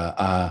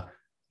 are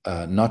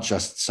not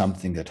just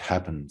something that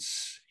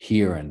happens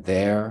here and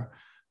there,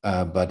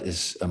 but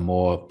is a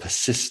more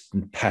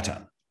persistent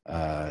pattern,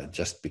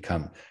 just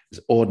become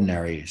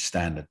ordinary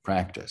standard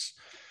practice.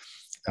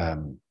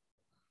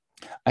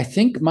 I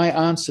think my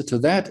answer to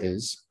that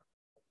is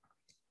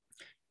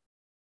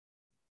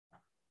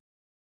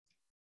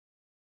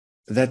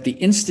that the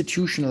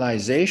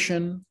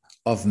institutionalization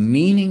of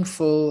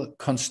meaningful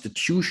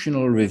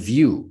constitutional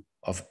review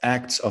of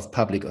acts of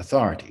public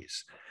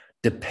authorities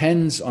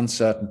depends on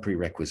certain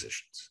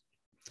prerequisitions.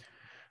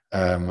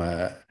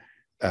 I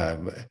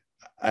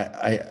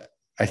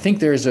think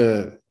there's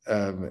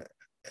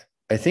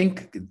I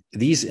think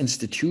these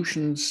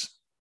institutions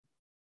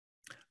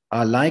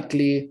are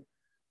likely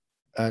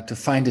to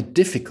find it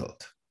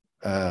difficult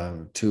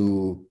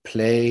to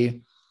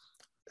play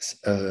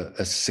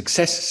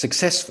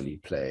successfully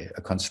play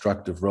a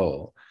constructive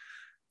role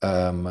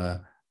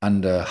under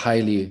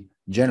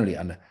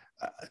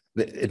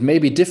it may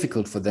be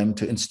difficult for them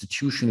to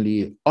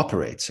institutionally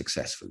operate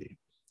successfully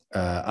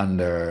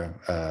under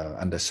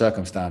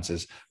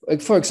circumstances,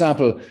 for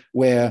example,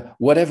 where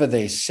whatever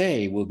they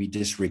say will be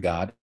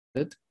disregarded,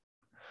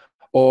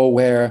 or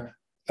where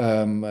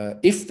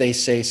if they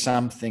say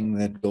something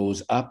that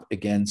goes up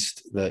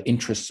against the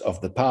interests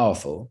of the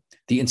powerful,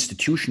 the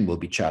institution will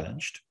be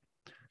challenged.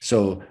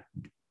 So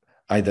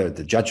either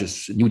the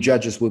new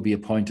judges will be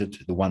appointed,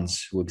 the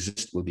ones who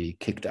exist will be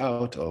kicked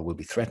out or will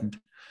be threatened,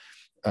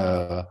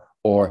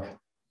 or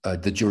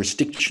the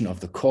jurisdiction of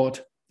the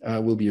court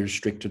will be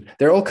restricted.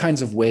 There are all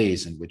kinds of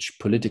ways in which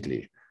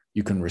politically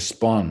you can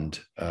respond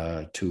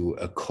to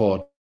a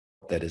court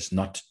that is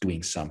not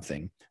doing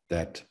something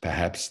that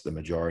perhaps the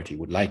majority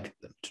would like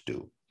them to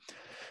do.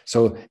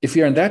 So if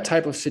you're in that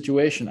type of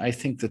situation, I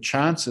think the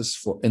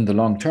chances in the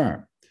long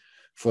term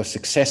for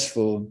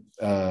successful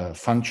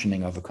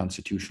functioning of a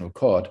constitutional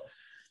court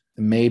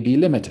may be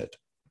limited.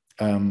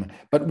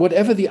 But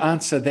whatever the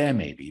answer there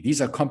may be,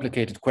 these are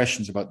complicated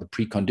questions about the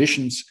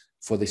preconditions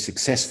for the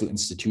successful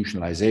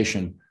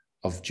institutionalization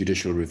of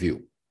judicial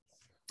review.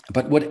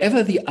 But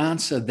whatever the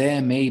answer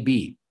there may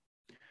be,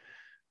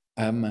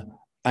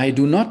 I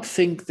do not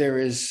think there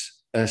is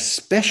a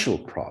special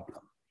problem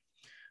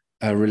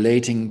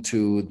relating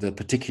to the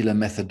particular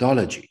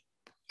methodology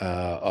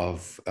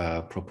of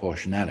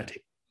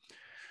proportionality.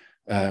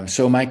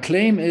 So my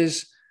claim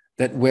is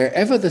that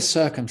wherever the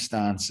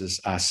circumstances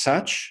are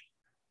such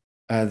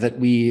that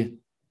we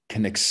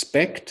can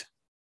expect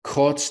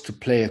courts to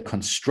play a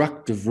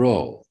constructive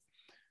role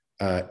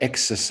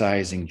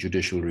exercising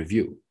judicial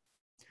review.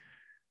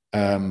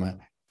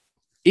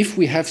 If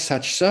we have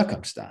such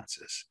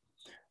circumstances,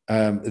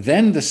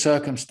 then the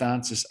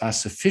circumstances are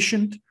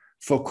sufficient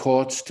for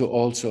courts to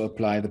also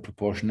apply the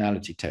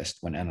proportionality test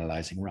when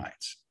analyzing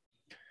rights.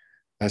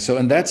 So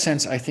in that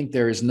sense, I think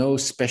there is no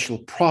special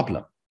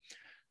problem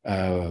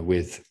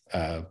with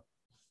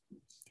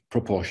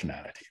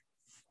proportionality.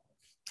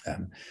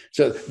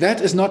 So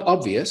that is not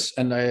obvious,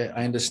 and I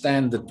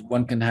understand that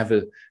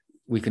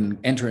we can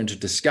enter into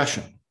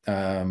discussion.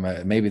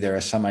 Maybe there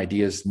are some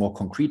ideas, more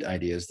concrete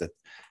ideas that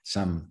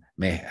some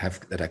may have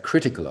that are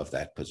critical of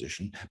that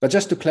position. But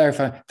just to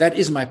clarify, that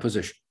is my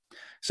position.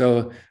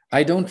 So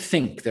I don't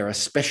think there are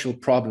special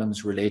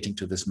problems relating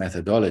to this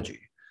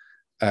methodology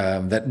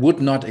that would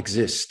not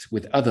exist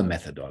with other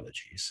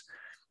methodologies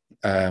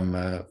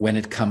when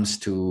it comes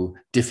to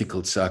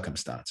difficult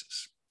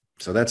circumstances.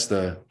 So that's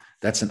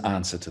an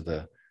answer to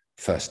the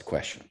first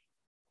question.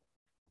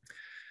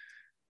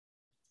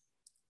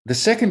 The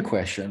second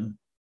question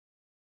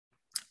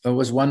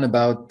was one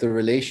about the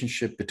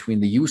relationship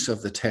between the use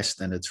of the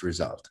test and its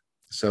result.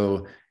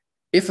 So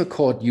if a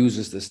court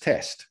uses this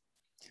test,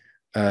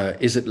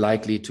 is it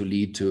likely to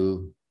lead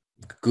to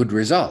good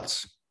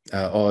results?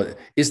 Or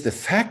is the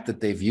fact that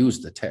they've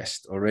used the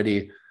test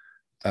already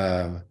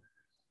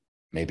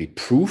maybe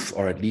proof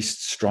or at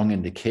least strong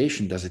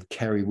indication? Does it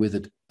carry with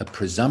it a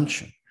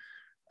presumption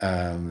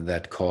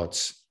that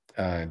courts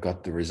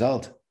got the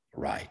result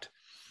right?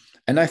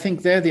 And I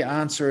think there the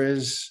answer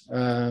is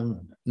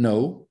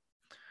no.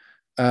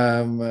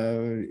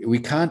 We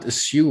can't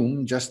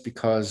assume just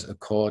because a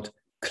court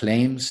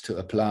claims to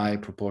apply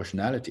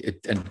proportionality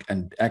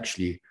and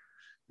actually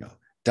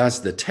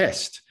does the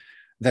test,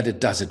 that it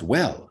does it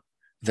well,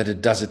 that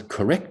it does it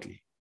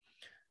correctly.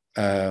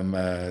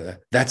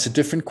 That's a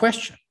different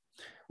question.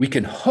 We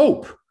can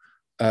hope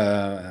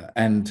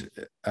and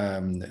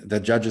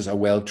that judges are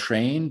well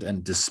trained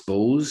and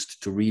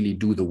disposed to really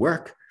do the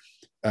work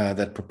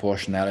that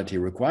proportionality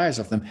requires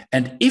of them.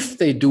 And if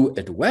they do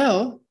it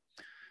well,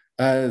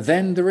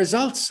 then the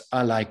results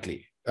are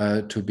likely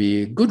to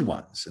be good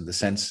ones in the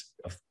sense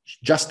of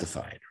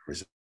justified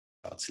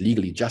results,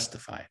 legally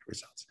justified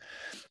results.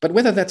 But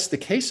whether that's the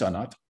case or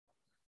not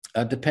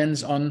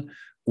depends on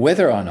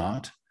whether or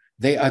not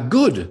they are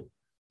good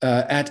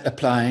at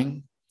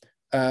applying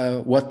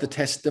what the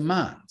test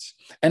demands.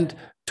 And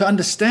to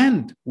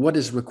understand what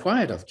is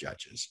required of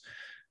judges,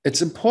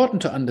 it's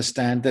important to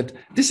understand that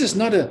this is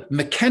not a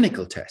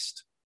mechanical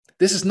test.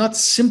 This is not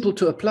simple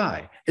to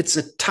apply. It's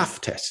a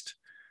tough test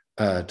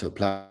to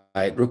apply.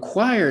 It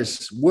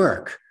requires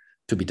work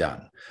to be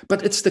done,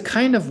 but it's the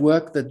kind of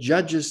work that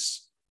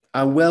judges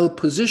are well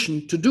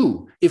positioned to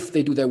do if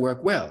they do their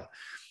work well.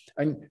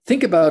 And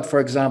think about, for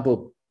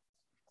example,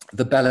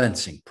 the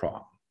balancing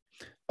prong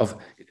of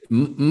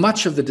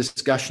much of the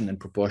discussion in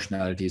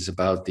proportionality is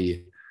about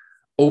the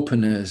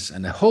openness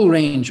and a whole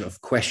range of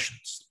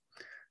questions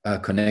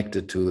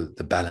connected to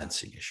the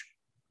balancing issue.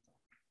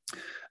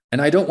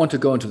 And I don't want to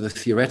go into the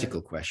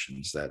theoretical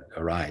questions that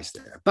arise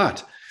there,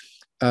 but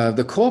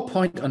the core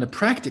point on a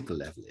practical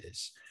level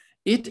is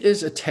it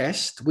is a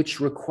test which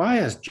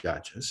requires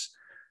judges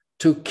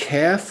to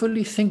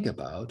carefully think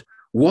about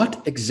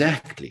what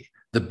exactly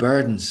the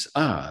burdens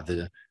are,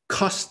 the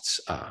costs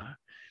are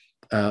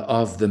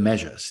of the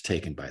measures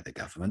taken by the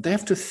government. They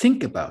have to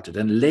think about it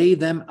and lay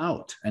them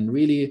out and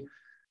really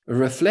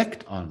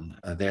reflect on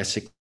their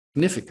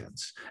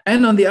significance.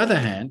 And on the other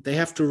hand, they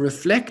have to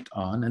reflect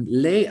on and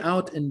lay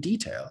out in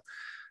detail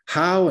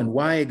how and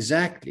why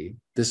exactly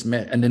this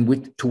and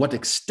to what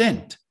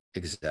extent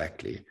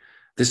exactly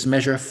this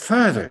measure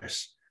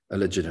furthers a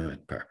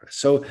legitimate purpose.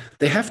 So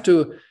they have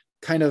to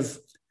kind of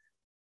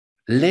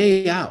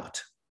lay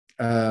out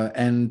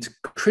and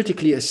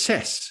critically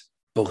assess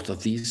both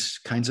of these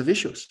kinds of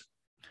issues.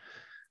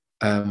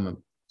 And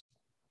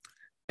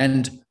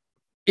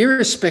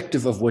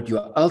irrespective of what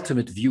your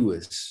ultimate view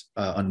is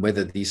on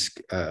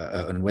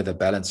whether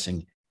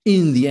balancing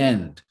in the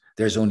end,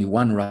 there's only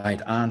one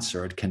right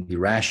answer, it can be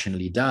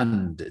rationally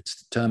done,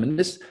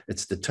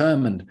 it's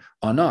determined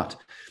or not.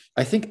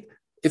 I think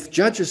if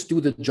judges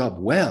do the job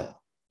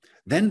well,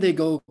 then they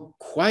go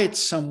quite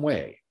some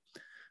way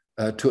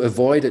to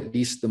avoid at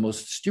least the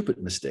most stupid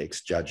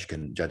mistakes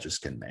judges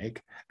can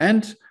make,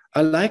 and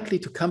are likely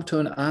to come to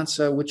an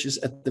answer which is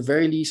at the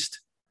very least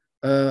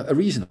a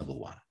reasonable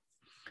one.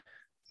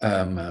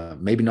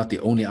 Maybe not the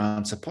only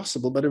answer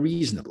possible, but a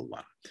reasonable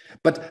one.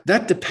 But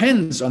that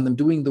depends on them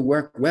doing the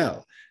work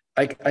well.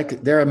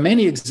 There are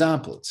many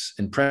examples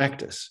in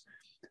practice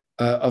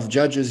of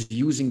judges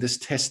using this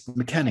test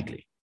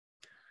mechanically.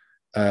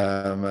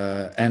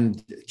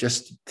 And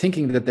just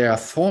thinking that there are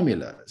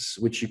formulas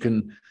which you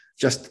can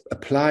just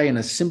apply in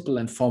a simple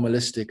and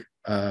formalistic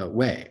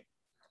way.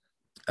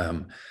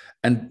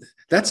 And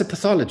that's a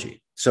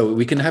pathology. So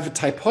we can have a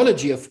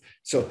typology of,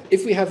 so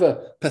if we have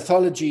a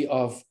pathology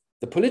of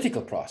the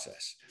political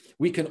process,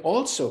 we can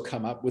also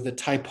come up with a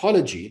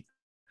typology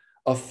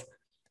of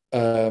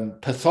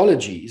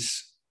pathologies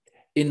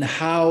in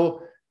how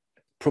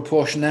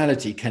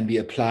proportionality can be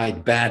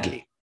applied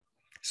badly.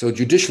 So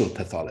judicial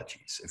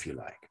pathologies, if you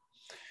like.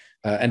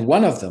 And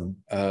one of them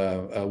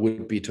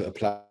would be to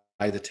apply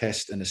the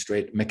test in a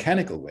straight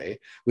mechanical way,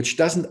 which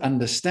doesn't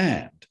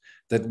understand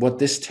that what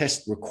this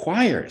test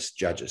requires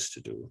judges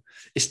to do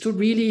is to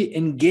really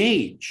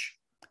engage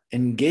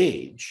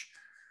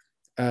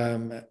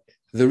the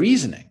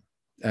reasoning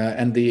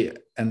and the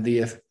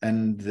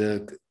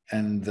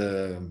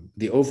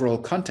overall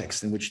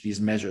context in which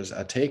these measures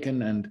are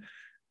taken, and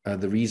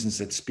the reasons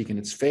that speak in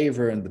its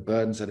favor and the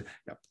burdens that.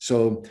 Yeah.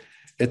 So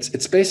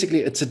it's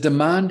basically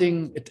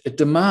it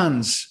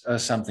demands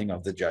something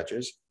of the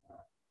judges,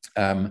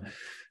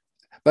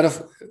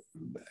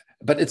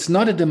 but it's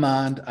not a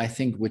demand, I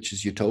think, which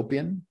is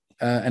utopian,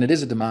 and it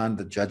is a demand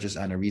that judges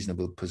are in a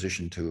reasonable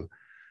position to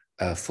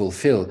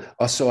fulfill,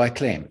 or so I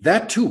claim.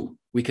 That too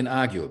we can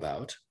argue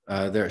about.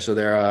 There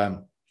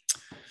are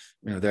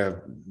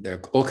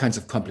all kinds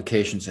of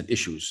complications and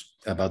issues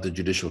about the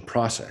judicial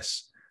process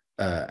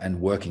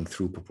and working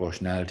through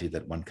proportionality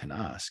that one can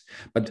ask.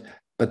 But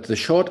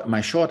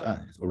my short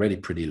already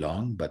pretty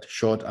long, but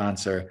short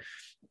answer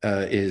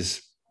is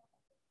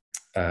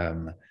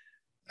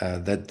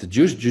that the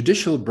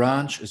judicial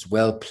branch is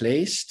well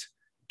placed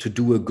to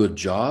do a good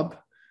job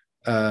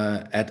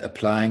at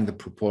applying the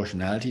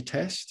proportionality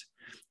test.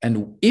 And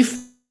if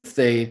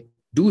they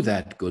do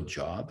that good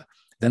job,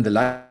 then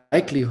the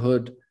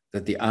likelihood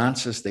that the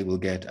answers they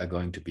will get are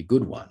going to be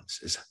good ones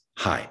is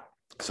high.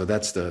 So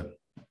that's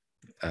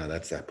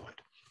that point.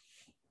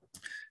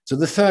 So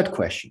the third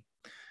question.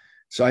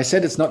 So I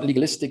said it's not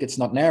legalistic, it's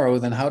not narrow.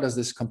 Then how does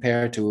this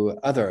compare to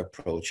other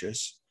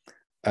approaches?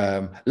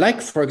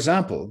 Like, for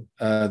example,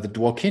 the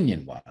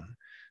Dworkinian one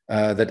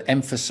that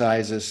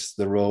emphasizes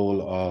the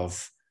role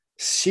of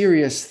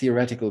serious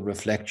theoretical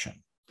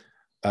reflection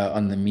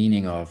on the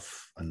meaning of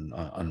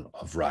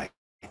rights,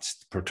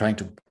 for trying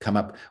to come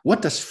up,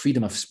 what does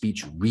freedom of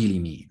speech really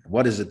mean?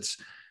 What is it?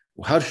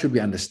 How should we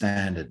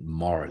understand it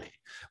morally?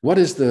 What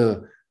is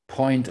the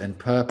point and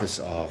purpose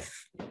of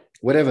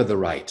whatever the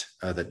right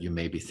that you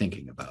may be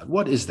thinking about?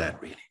 What is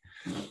that really?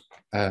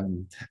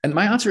 And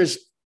my answer is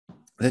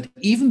that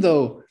even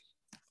though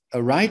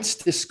a rights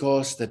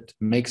discourse that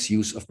makes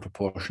use of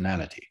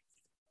proportionality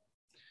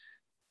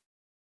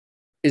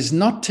is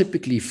not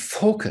typically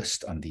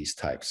focused on these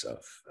types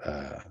of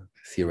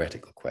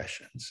theoretical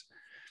questions,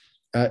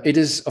 it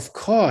is, of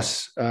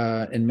course,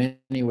 in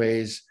many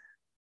ways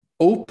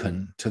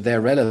open to their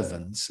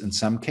relevance in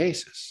some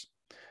cases,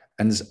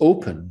 and is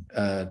open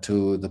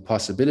to the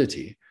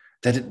possibility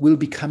that it will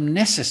become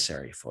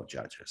necessary for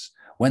judges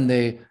when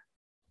they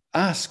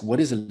ask what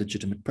is a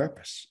legitimate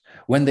purpose,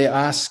 when they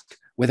ask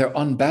whether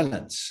on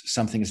balance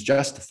something is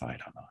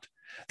justified or not.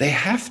 They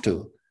have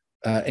to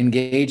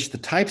engage the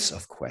types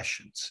of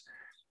questions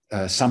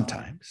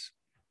sometimes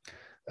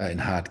in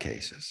hard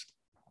cases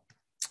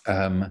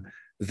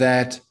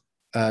that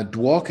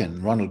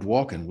Ronald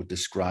Dworkin would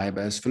describe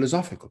as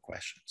philosophical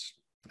questions.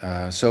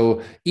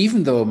 So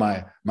even though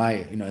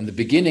in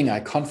the beginning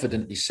I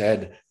confidently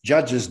said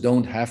judges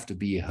don't have to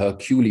be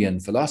Herculean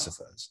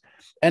philosophers,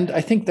 and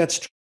I think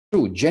that's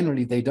true.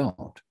 Generally, they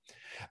don't.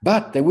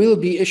 But there will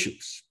be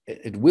issues.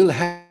 It will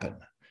happen.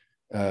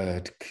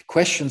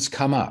 Questions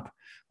come up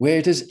where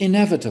it is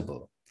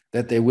inevitable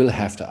that they will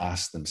have to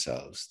ask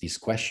themselves these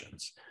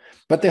questions.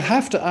 But they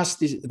have to ask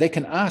these. They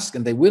can ask,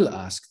 and they will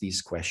ask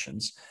these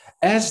questions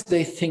as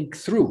they think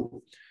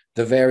through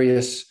the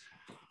various,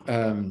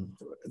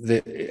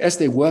 as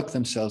they work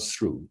themselves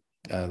through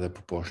the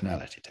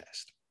proportionality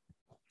test.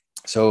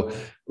 So,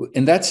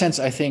 in that sense,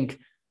 I think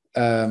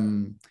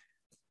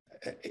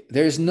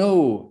there is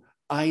no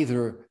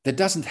either. There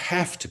doesn't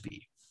have to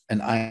be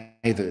an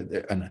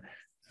either.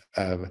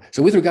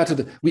 So with regard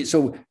to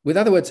with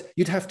other words,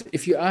 you'd have to,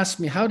 if you ask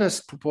me, how does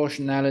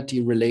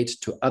proportionality relate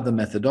to other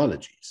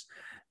methodologies?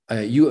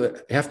 You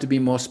have to be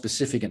more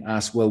specific and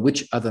ask, well,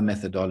 which other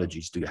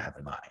methodologies do you have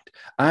in mind?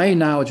 I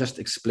now just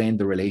explained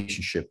the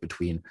relationship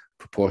between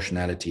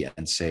proportionality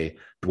and, say,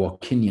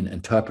 Dworkinian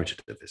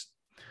interpretativism.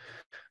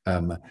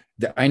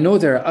 I know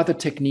there are other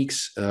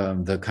techniques,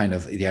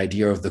 the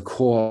idea of the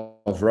core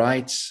of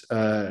rights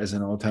as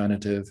an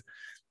alternative,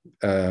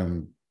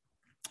 or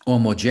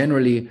more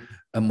generally,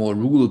 a more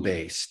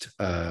rule-based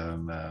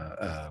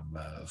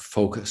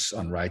focus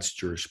on rights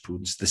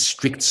jurisprudence, the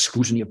strict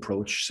scrutiny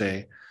approach,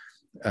 say,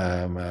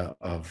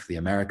 of the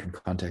American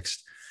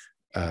context.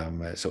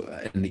 So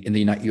in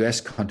the US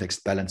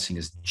context, balancing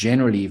is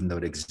generally, even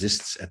though it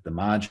exists at the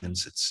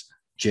margins, it's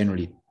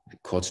generally,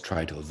 courts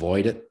try to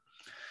avoid it.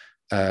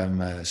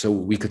 So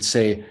we could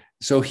say,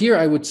 so here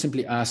I would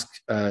simply ask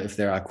if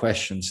there are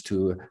questions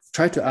to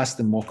try to ask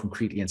them more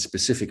concretely and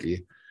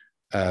specifically.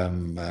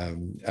 But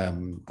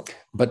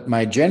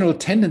my general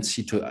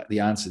tendency to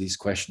answer these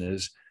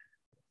questions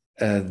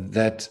is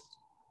that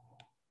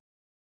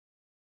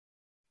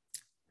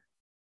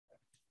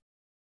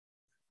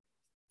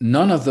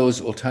none of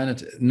those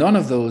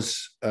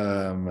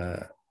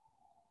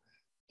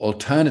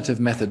alternative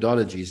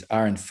methodologies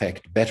are in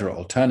fact better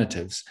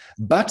alternatives,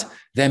 but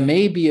there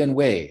may be a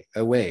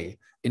way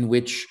in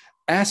which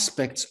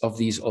aspects of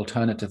these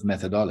alternative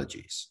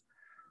methodologies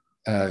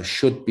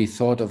should be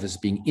thought of as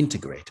being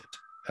integrated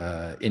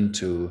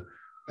into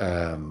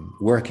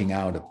working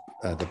out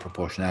the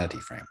proportionality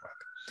framework.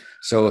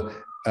 So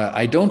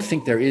I don't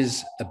think there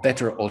is a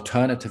better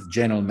alternative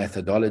general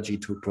methodology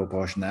to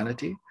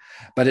proportionality,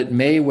 but it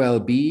may well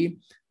be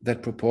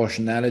that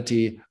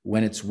proportionality,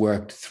 when it's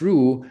worked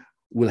through,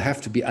 will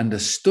have to be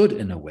understood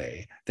in a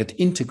way that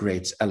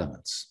integrates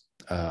elements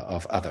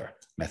of other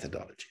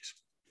methodologies.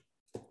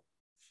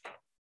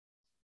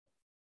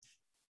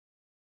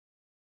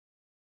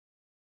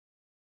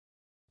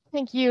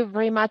 Thank you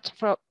very much,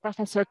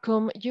 Professor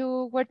Kumm.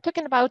 You were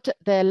talking about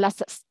the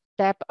last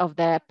step of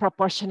the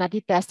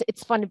proportionality test.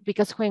 It's funny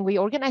because when we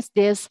organized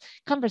this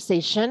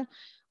conversation,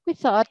 we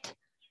thought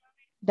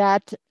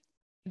that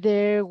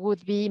there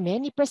would be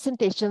many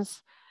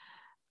presentations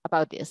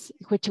about this,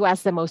 which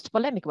was the most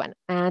polemic one.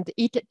 And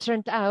it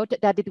turned out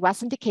that it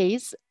wasn't the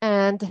case.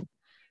 And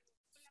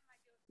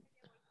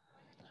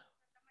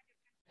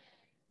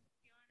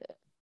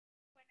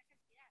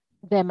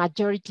the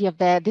majority of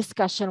the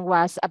discussion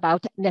was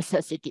about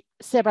necessity.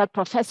 Several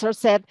professors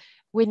said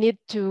we need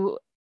to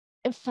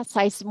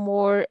emphasize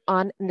more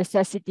on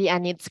necessity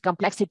and its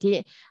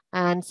complexity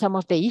and some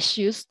of the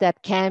issues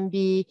that can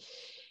be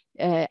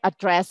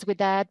addressed with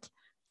that,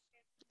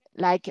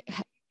 like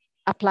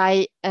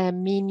apply a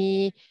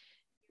mini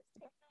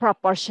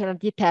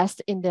proportionality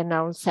test in the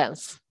known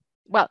sense.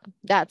 Well,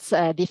 that's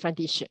a different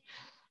issue.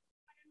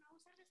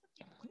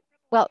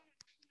 Well,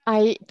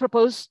 I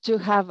propose to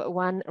have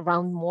one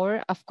round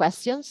more of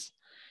questions,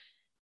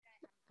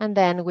 and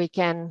then we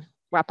can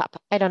wrap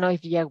up. I don't know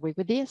if you agree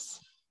with this.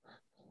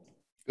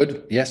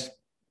 Good, yes.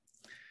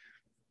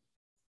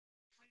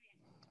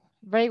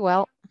 Very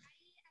well.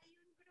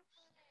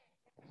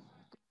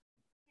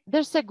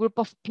 There's a group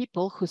of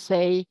people who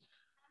say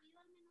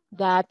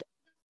that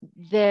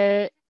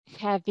there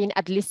have been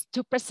at least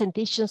 2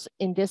 presentations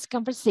in this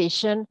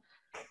conversation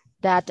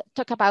that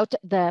talk about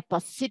the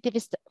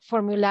positivist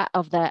formula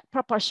of the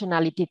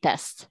proportionality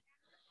test.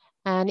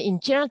 And in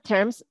general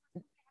terms,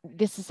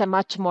 this is a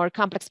much more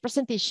complex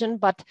presentation,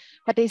 but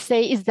what they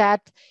say is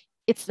that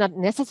it's not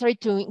necessary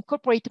to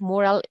incorporate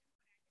moral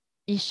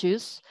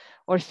issues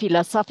or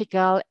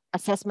philosophical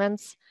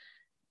assessments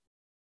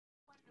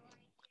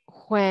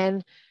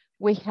when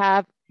we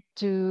have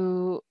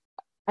to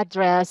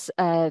address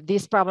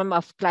this problem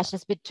of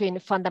clashes between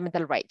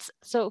fundamental rights.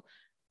 So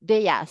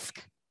they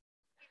ask,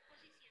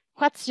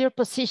 what's your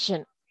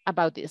position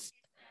about this?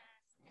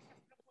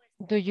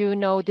 Do you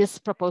know these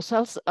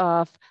proposals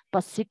of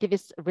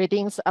positivist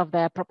readings of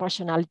the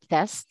proportionality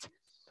test?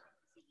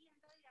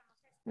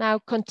 Now,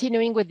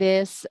 continuing with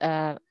this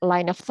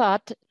line of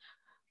thought,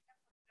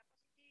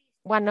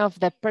 one of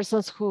the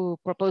persons who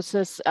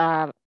proposes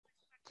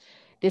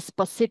this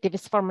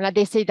positivist formula,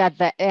 they say that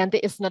the end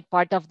is not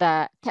part of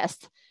the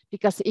test,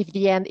 because if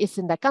the end is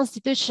in the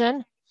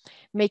Constitution,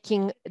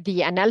 making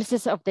the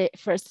analysis of the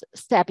first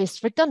step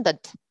is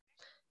redundant.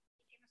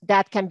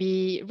 That can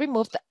be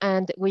removed,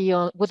 and we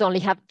would only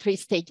have 3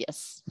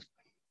 stages.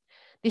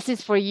 This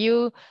is for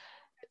you.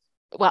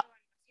 Well,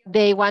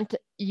 they want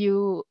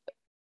you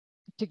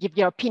to give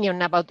your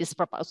opinion about these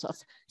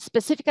proposals.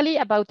 Specifically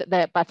about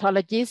the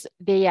pathologies,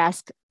 they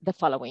ask the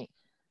following.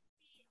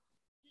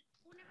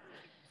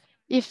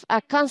 If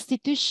a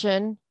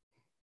constitution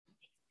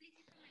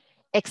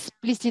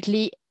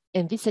explicitly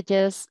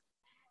envisages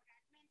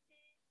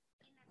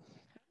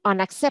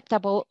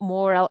unacceptable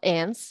moral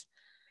ends,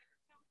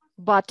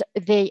 but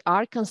they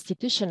are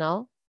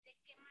constitutional,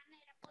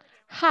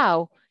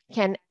 how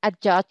can a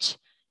judge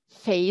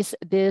face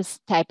this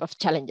type of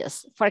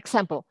challenges? For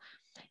example,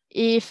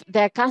 if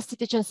the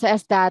Constitution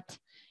says that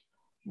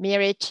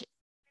marriage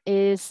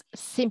is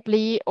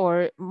simply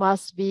or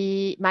must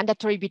be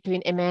mandatory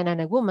between a man and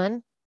a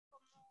woman,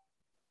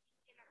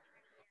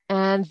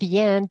 and the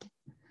end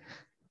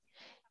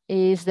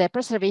is the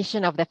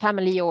preservation of the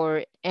family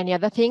or any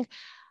other thing,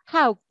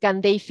 how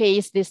can they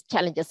face these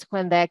challenges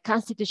when the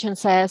Constitution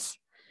says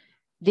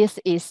this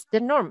is the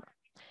norm?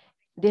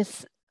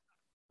 This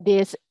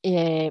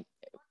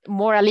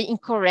morally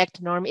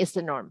incorrect norm is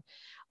the norm.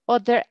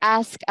 Other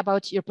ask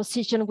about your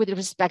position with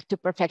respect to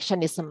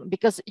perfectionism,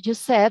 because you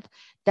said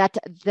that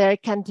there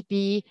can't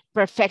be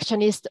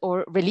perfectionist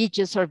or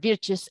religious or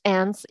virtuous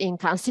ends in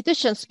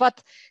constitutions,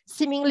 but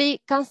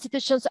seemingly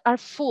constitutions are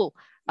full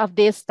of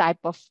this type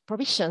of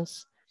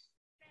provisions.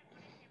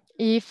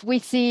 If we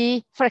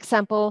see, for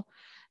example,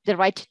 the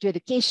right to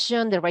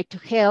education, the right to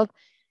health,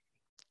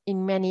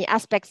 in many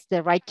aspects,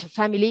 the right to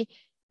family,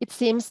 it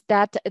seems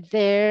that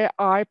there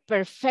are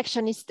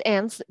perfectionist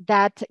ends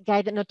that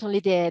guide not only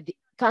the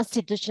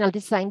constitutional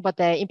design, but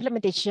the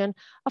implementation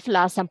of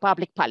laws and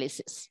public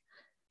policies.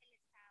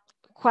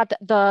 What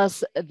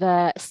does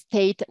the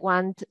state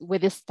want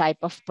with this type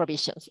of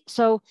provisions?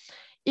 So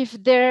if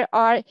there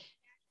are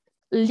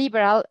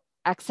liberal,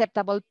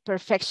 acceptable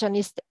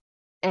perfectionist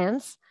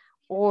ends,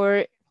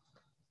 or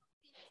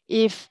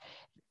if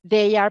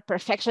they are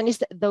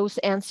perfectionist, those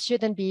ends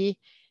shouldn't be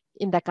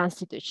in the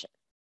Constitution.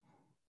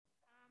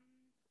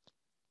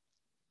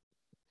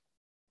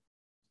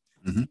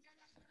 Mm-hmm.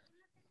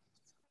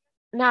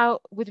 Now,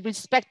 with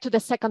respect to the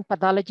second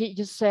pathology,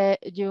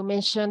 you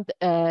mentioned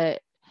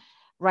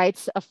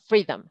rights of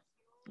freedom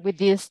with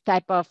this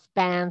type of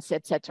bans,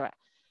 etc.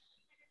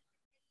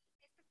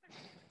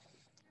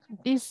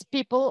 These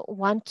people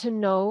want to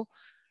know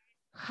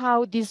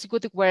how this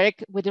would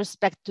work with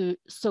respect to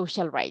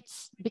social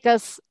rights,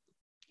 because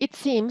it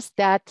seems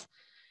that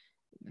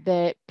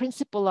the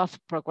principle of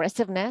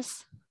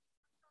progressiveness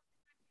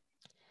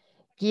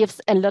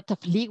gives a lot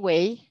of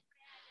leeway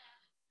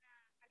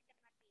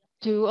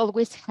to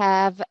always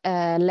have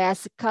a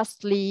less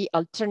costly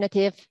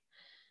alternative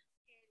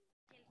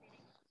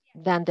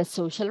than the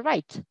social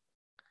right.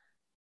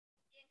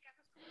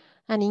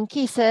 And in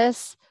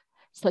cases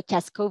such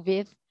as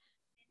COVID,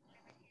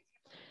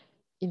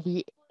 in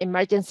the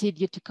emergency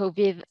due to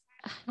COVID,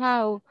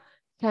 how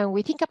can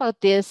we think about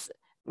these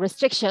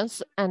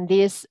restrictions and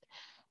these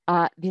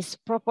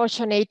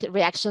disproportionate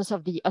reactions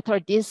of the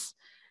authorities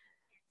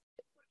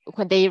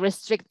when they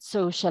restrict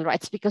social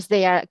rights because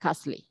they are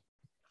costly,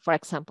 for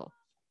example?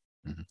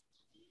 Mm-hmm.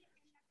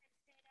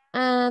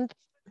 And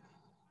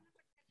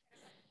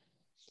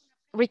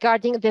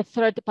regarding the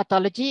third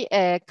pathology,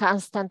 a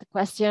constant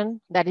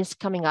question that is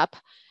coming up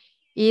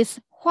is,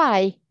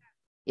 why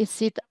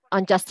is it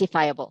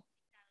unjustifiable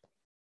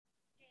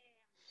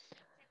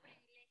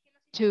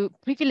to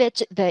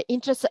privilege the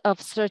interests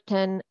of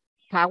certain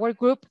power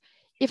group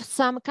if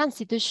some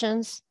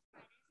constitutions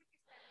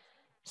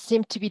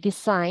seem to be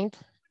designed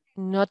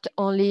not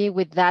only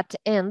with that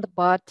end,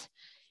 but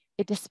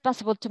it is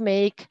possible to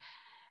make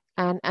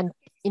an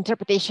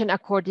interpretation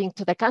according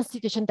to the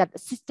Constitution that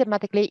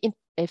systematically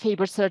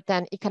favors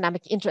certain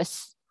economic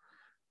interests.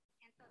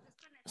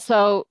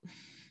 So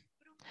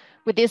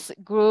with this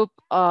group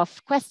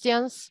of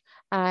questions,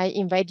 I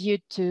invite you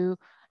to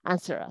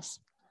answer us.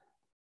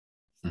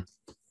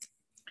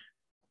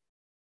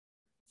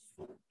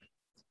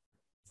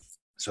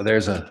 So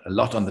there's a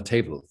lot on the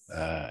table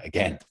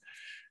again.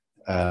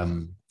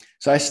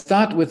 So I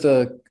start with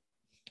a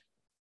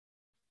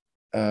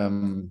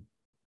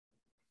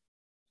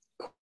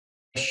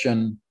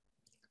question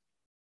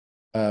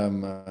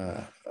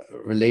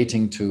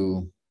relating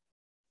to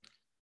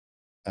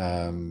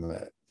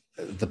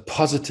the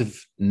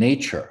positive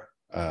nature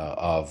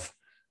of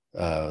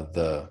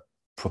the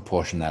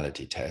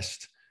proportionality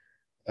test,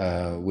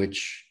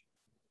 which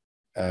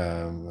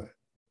the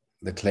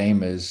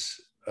claim is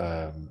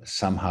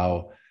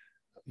somehow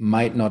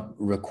might not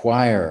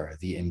require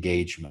the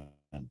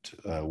engagement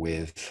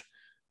with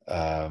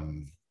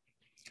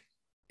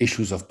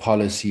issues of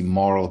policy,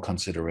 moral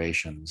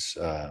considerations,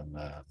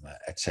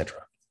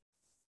 etc.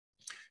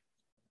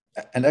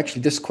 And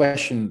actually, this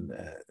question,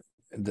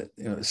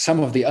 some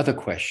of the other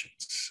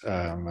questions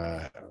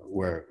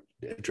were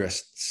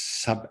addressed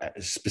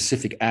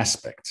specific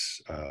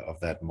aspects of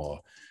that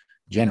more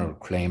general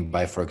claim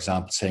by, for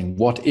example, saying,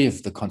 what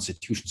if the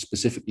Constitution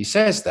specifically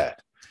says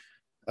that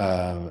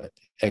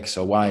X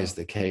or Y is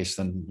the case?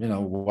 Then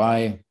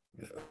why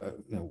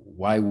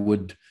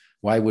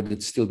would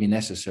it still be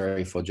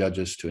necessary for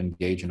judges to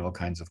engage in all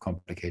kinds of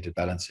complicated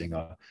balancing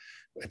or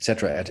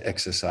etc. at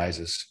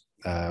exercises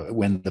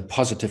when the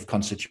positive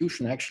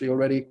Constitution actually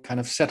already kind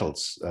of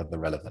settles the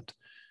relevant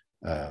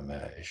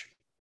issue?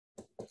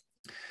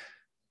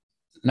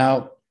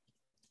 Now,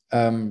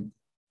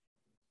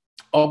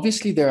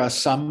 obviously, there are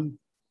some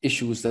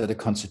issues that a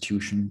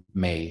Constitution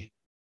may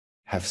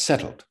have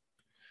settled.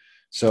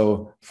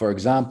 So, for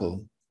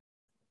example,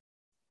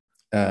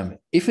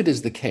 if it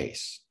is the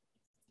case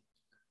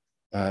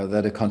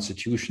that a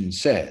Constitution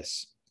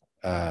says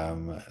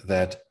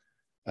that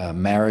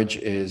marriage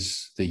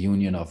is the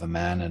union of a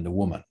man and a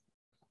woman,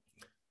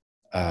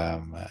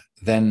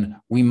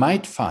 then we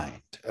might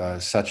find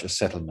such a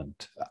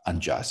settlement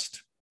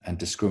unjust and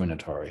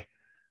discriminatory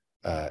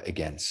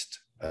against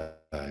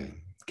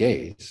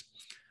gays.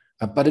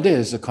 But it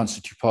is a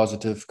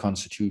positive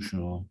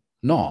constitutional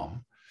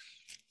norm.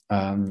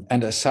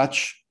 And as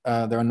such,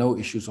 there are no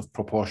issues of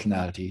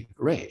proportionality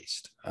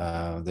raised.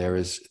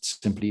 It's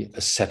simply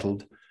a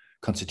settled,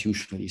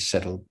 constitutionally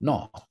settled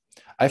norm.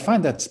 I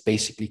find that's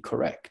basically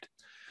correct.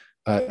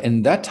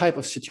 In that type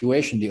of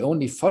situation, the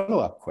only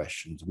follow-up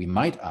questions we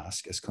might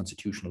ask as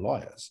constitutional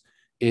lawyers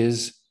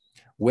is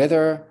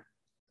whether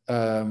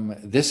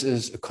this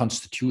is a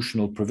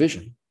constitutional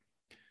provision,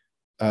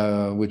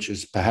 which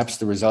is perhaps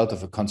the result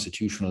of a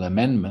constitutional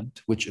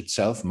amendment, which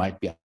itself might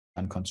be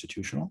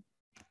unconstitutional.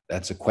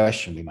 That's a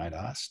question we might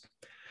ask.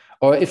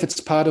 Or if it's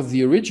part of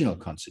the original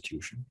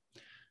Constitution,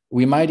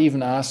 we might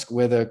even ask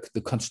whether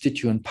the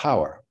constituent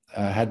power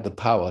had the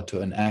power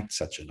to enact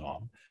such a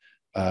norm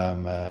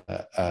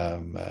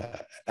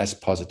as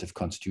positive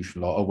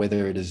constitutional law, or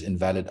whether it is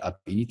invalid ab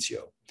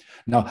initio.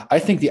 Now, I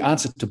think the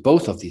answer to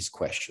both of these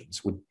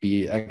questions would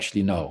be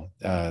actually no.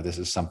 This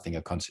is something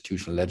a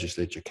constitutional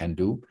legislature can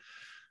do,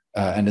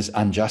 and as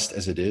unjust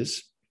as it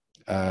is,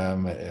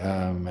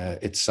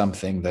 It's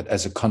something that,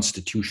 as a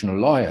constitutional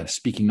lawyer,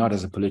 speaking not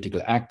as a political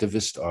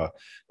activist or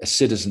a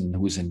citizen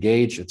who's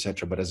engaged,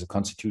 etc., but as a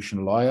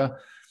constitutional lawyer,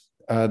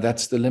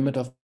 that's the limit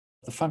of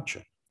the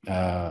function.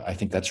 I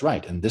think that's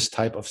right. In this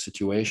type of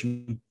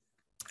situation,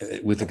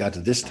 with regard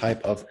to this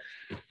type of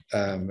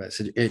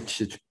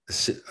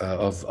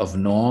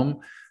norm,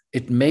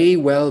 it may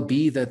well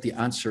be that the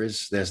answer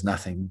is there's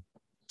nothing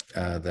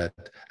that,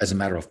 as a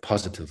matter of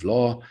positive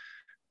law,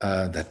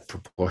 that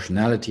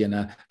proportionality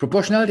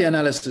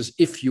analysis,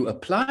 if you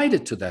applied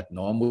it to that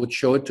norm, would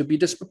show it to be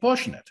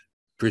disproportionate,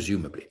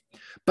 presumably.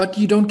 But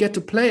you don't get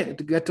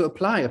to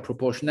apply a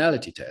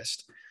proportionality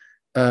test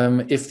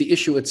if the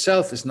issue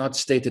itself is not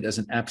stated as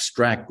an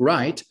abstract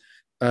right,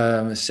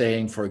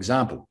 saying, for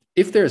example,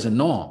 if there's a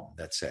norm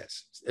that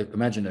says,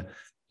 imagine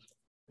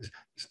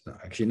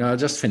actually, no, I'll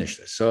just finish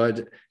this. So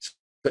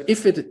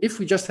if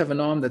we just have a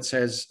norm that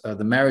says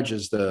the marriage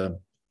is the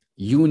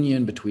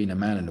union between a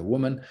man and a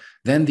woman,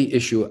 then the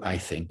issue, I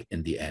think,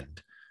 in the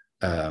end,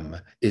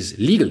 is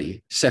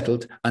legally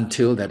settled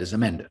until that is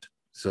amended.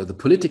 So the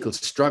political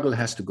struggle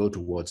has to go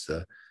towards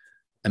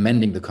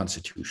amending the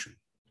Constitution.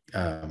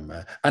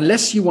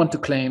 Unless you want to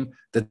claim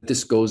that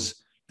this was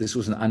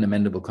an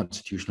unamendable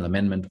constitutional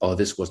amendment, or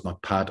this was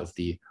not part of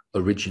the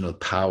original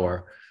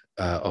power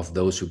of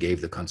those who gave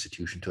the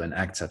Constitution to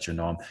enact such a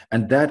norm.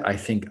 And that, I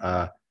think,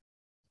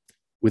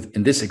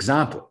 in this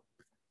example,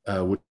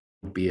 would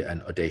be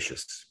an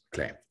audacious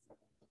claim.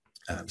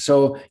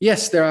 So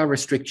yes, there are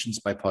restrictions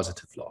by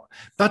positive law,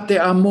 but they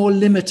are more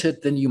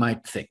limited than you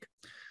might think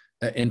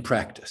in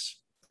practice.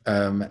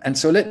 And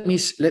so let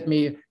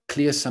me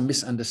clear some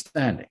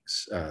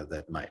misunderstandings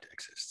that might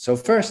exist. So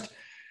first,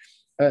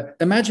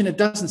 imagine it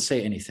doesn't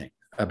say anything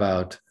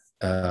about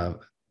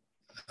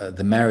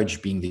the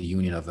marriage being the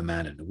union of a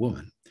man and a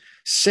woman.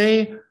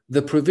 Say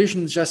the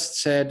provision just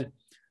said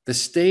the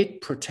state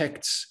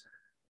protects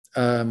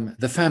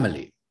the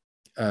family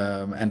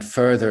and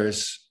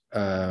furthers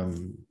a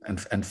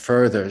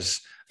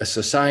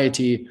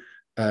society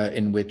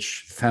in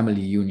which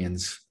family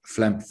unions,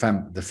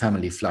 the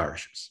family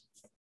flourishes.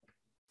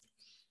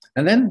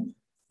 And then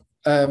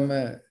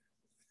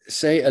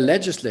say a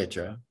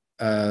legislature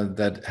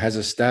that has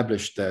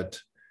established that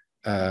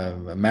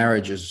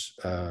marriage is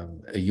a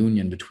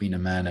union between a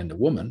man and a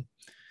woman,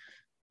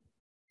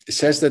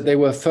 says that they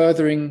were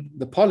furthering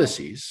the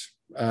policies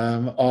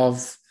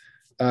of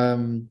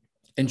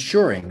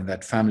ensuring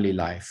that family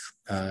life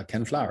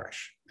can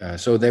flourish.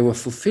 So they were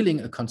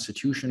fulfilling a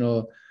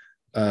constitutional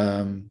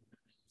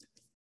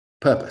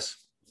purpose.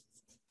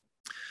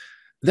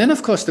 Then,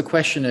 of course, the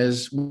question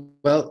is,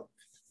 well,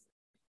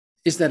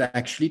 is that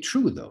actually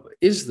true, though?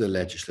 Is the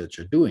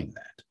legislature doing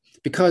that?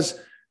 Because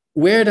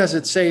where does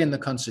it say in the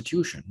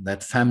Constitution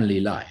that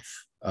family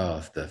life,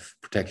 of the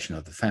protection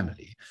of the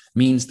family,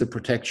 means the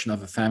protection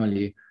of a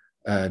family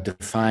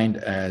defined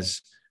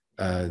as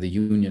the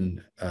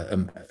union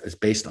is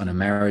based on a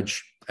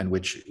marriage, and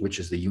which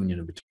is the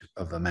union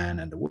of a man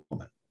and a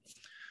woman?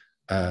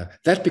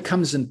 That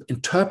becomes an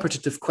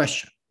interpretative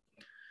question.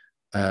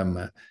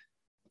 And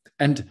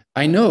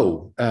I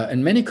know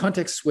in many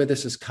contexts where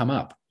this has come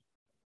up,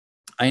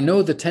 I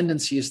know the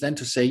tendency is then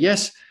to say,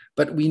 yes,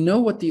 but we know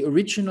what the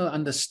original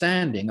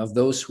understanding of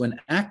those who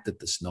enacted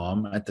this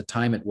norm at the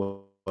time it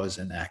was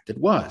enacted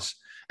was.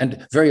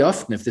 And very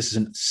often, if this is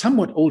a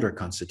somewhat older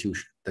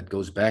constitution that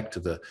goes back to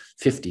the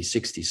 50s,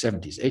 60s,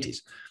 70s,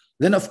 80s,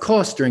 then of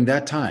course, during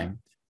that time,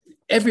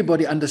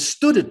 everybody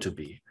understood it to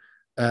be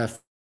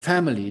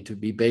family to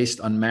be based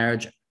on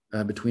marriage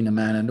between a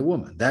man and a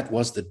woman. That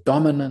was the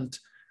dominant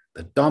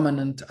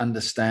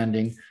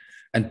understanding.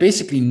 And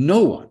basically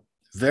no one,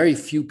 very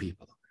few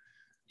people,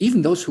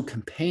 even those who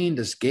campaigned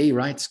as gay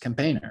rights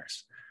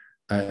campaigners,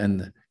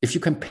 and if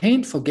you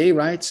campaigned for gay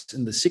rights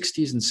in the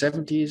 60s and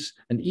 70s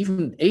and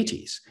even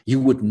 80s, you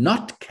would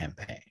not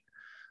campaign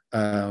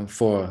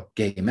for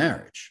gay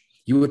marriage.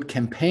 You would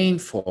campaign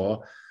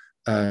for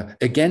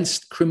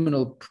against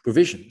criminal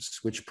provisions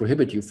which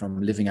prohibit you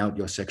from living out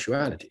your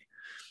sexuality.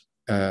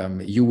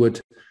 You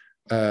would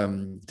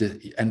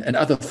and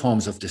other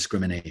forms of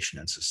discrimination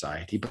in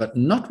society, but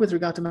not with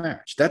regard to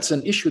marriage. That's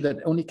an issue that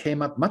only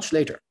came up much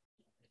later.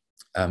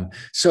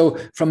 So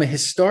from a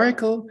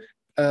historical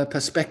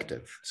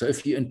perspective, so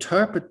if you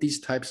interpret these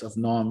types of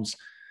norms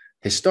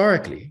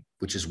historically,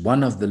 which is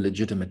one of the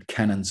legitimate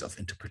canons of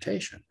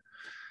interpretation,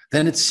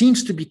 then it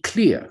seems to be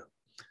clear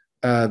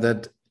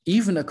that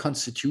even a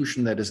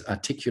constitution that is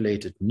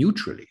articulated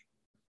neutrally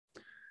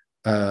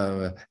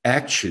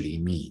actually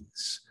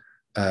means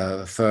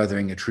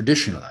furthering a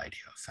traditional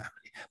idea of family.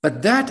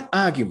 But that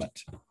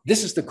argument,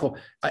 this is the core.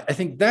 I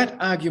think that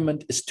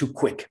argument is too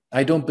quick.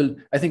 I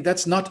think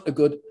that's not a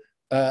good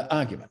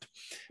argument,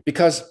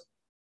 because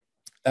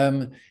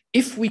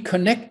if we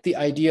connect the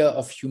idea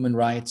of human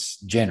rights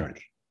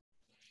generally,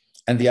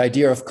 and the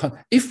idea of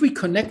if we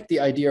connect the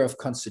idea of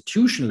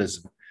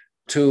constitutionalism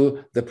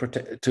to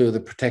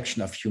the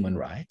protection of human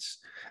rights,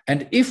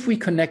 And if we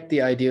connect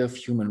the idea of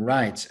human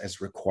rights as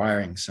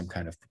requiring some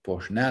kind of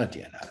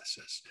proportionality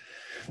analysis,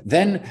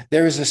 then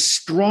there is a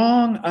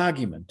strong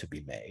argument to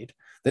be made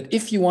that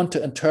if you want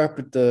to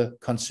interpret the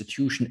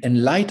Constitution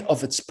in light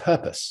of its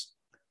purpose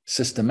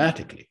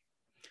systematically,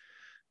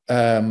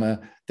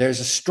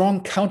 there's a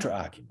strong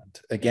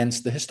counter-argument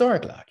against the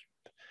historical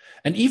argument.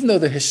 And even though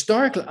the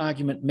historical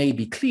argument may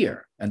be clear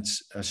and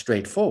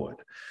straightforward,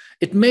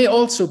 it may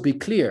also be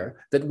clear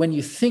that when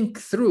you think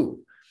through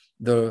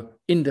the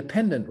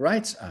independent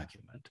rights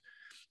argument,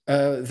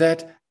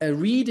 that a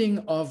reading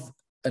of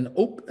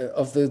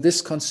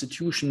this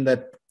Constitution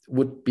that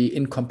would be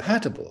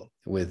incompatible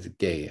with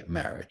gay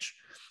marriage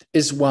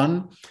is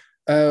one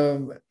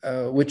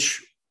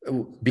which,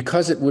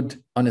 because it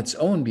would on its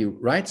own be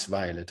rights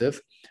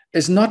violative,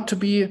 is not to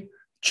be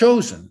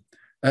chosen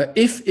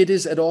if it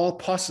is at all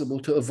possible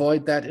to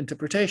avoid that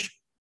interpretation.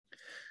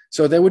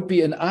 So there would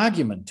be an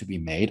argument to be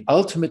made,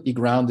 ultimately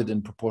grounded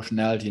in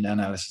proportionality and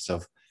analysis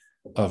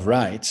of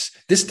rights,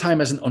 this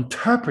time as an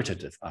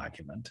interpretative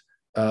argument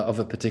of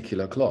a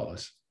particular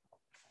clause,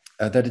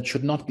 that it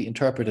should not be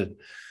interpreted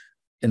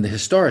in the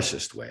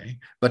historicist way,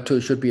 but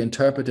should be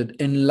interpreted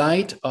in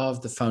light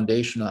of the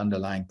foundational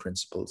underlying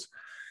principles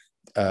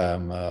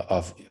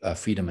of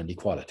freedom and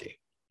equality,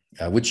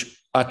 which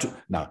are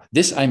now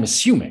this I'm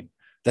assuming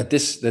that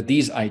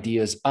these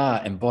ideas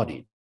are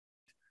embodied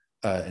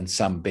in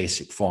some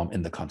basic form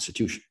in the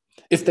Constitution.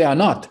 If they are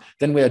not,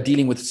 then we are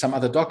dealing with some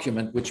other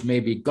document, which may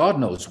be God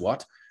knows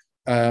what,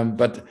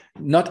 but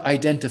not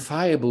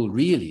identifiable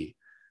really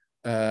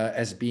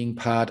as being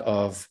part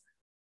of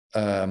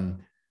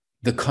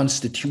the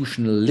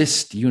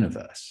constitutionalist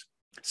universe.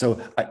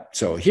 So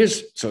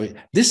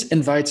this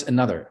invites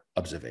another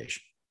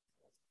observation.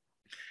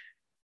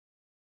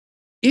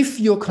 If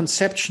your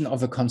conception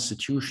of a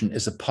constitution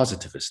is a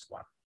positivist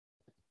one,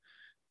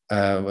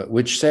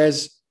 which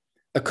says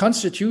a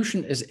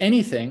constitution is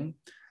anything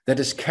that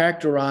is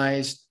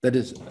characterized, that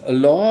is a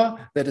law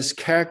that is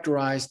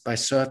characterized by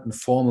certain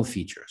formal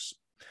features.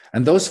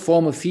 And those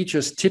formal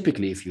features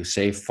typically, if you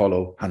say,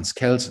 follow Hans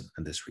Kelsen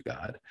in this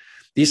regard.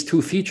 These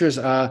two features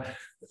are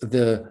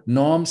the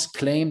norms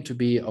claim to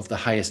be of the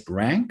highest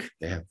rank.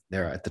 They're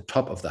at the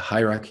top of the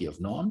hierarchy of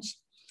norms.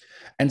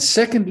 And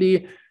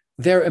secondly,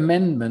 their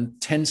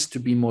amendment tends to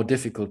be more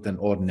difficult than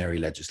ordinary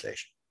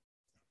legislation.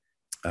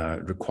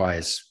 It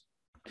requires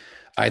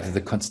either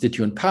the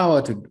constituent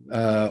power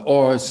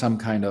or some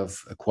kind of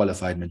a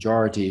qualified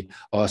majority,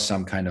 or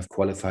some kind of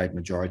qualified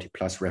majority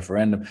plus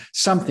referendum,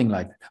 something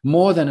like that,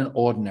 more than an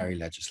ordinary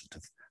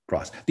legislative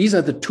process. These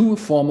are the two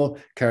formal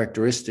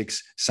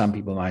characteristics, some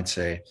people might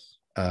say,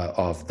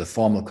 of the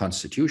formal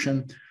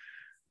constitution.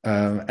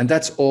 And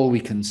that's all we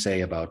can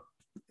say about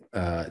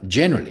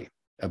generally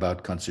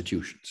about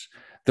constitutions.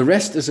 The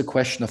rest is a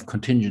question of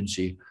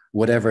contingency,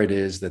 whatever it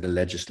is that a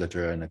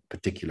legislator in a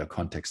particular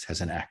context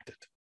has enacted.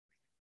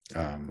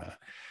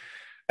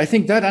 I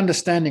think that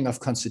understanding of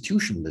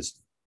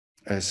constitutionalism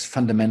is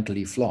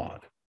fundamentally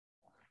flawed.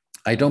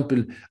 I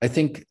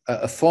think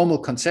a formal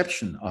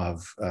conception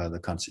of the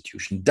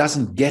Constitution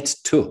doesn't get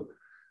to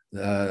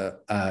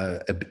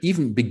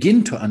even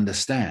begin to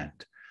understand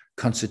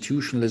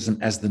constitutionalism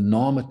as the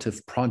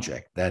normative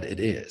project that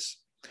it is,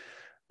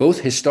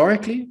 both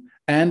historically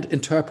and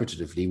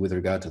interpretatively with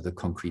regard to the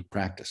concrete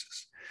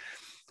practices.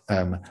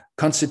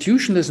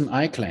 Constitutionalism,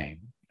 I claim,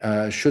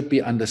 should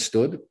be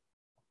understood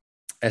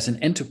as an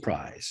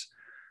enterprise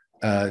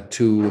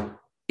to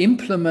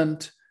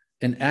implement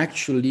in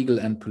actual legal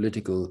and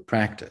political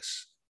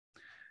practice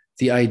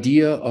the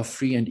idea of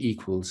free and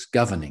equals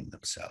governing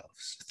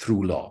themselves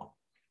through law.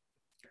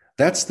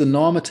 That's the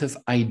normative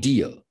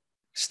ideal,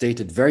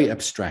 stated very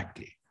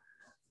abstractly,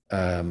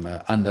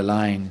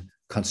 underlying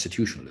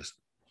constitutionalism.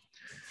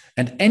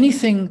 And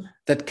anything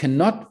that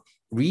cannot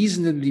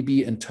reasonably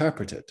be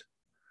interpreted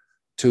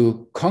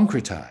to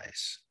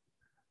concretize,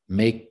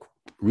 make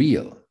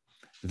real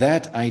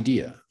that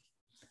idea,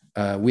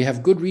 we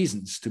have good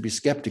reasons to be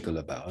skeptical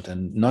about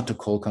and not to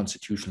call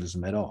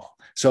constitutionalism at all.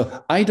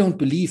 So I don't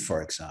believe,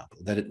 for example,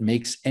 that it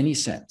makes any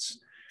sense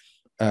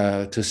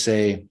to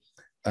say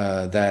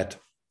that,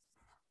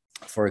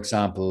 for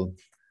example,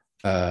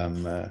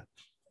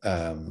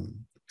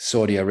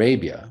 Saudi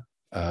Arabia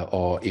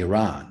or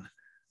Iran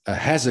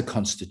has a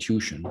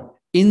constitution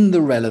in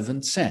the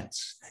relevant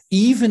sense,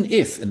 even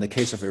if, in the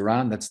case of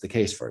Iran, that's the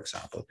case, for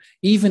example,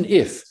 even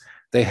if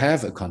they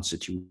have a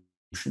constitution,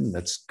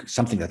 that's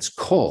something that's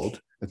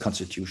called a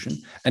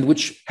constitution and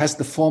which has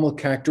the formal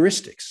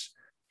characteristics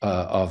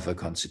of a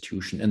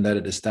constitution in that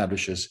it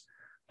establishes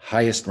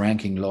highest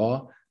ranking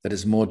law that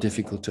is more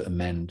difficult to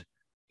amend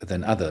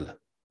than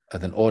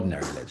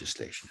ordinary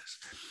legislation is.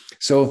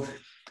 So,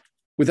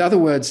 with other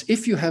words,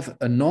 if you have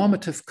a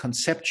normative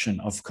conception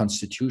of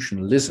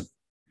constitutionalism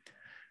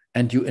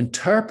and you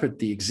interpret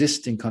the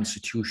existing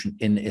constitution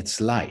in its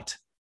light,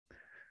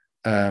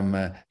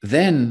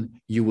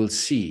 then you will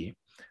see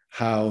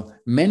how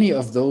many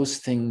of those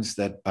things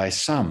that by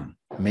some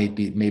may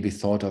be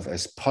thought of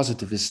as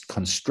positivist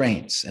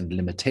constraints and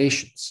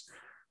limitations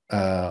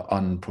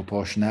on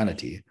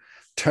proportionality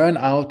turn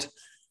out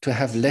to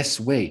have less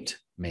weight,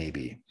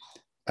 maybe,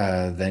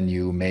 than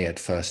you may at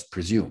first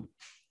presume.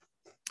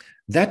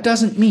 That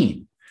doesn't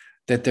mean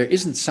that there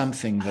isn't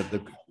something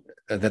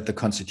that the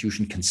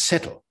Constitution can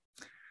settle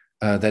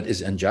that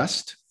is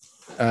unjust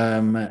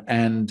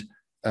and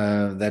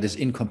that is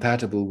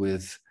incompatible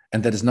with,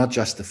 and that is not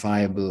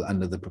justifiable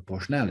under the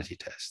proportionality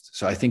test.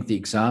 So I think the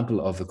example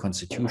of a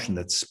constitution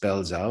that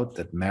spells out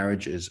that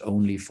marriage is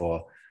only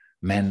for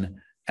men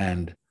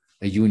and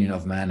a union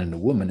of man and a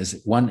woman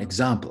is one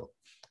example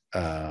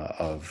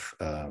of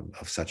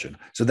such an.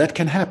 So that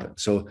can happen.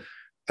 So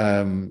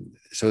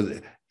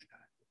the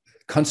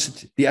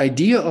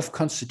idea of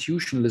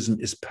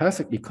constitutionalism is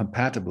perfectly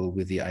compatible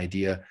with the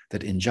idea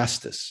that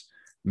injustice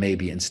may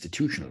be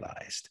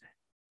institutionalized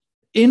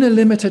in a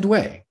limited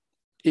way.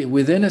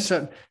 Within a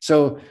certain,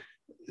 so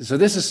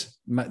this is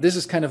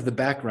kind of the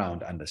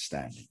background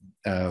understanding,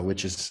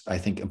 which is, I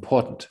think,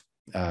 important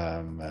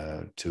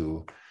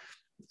to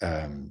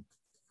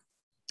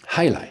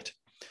highlight.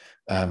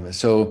 I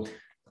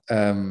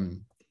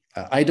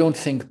don't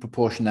think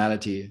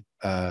proportionality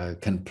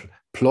can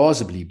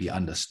plausibly be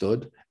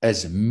understood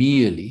as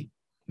merely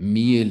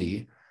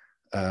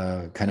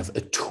kind of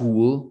a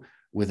tool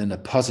within a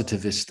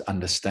positivist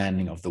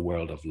understanding of the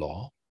world of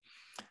law.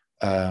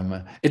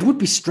 It would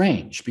be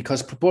strange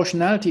because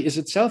proportionality is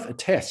itself a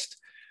test,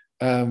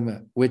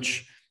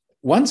 which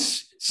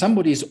once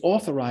somebody is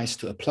authorized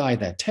to apply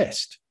that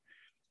test,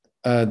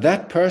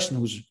 that person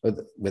who's,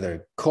 whether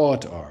a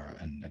court or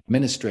an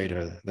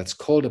administrator that's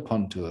called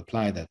upon to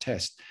apply that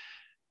test,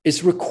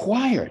 is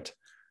required,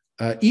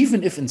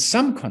 even if in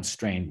some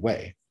constrained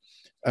way,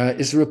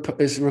 is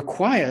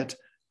required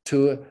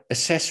to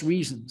assess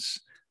reasons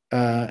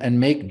and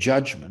make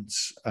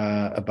judgments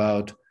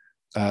about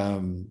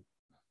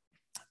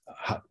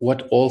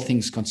what all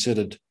things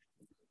considered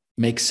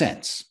makes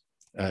sense,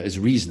 is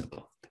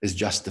reasonable, is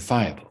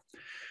justifiable.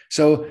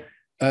 So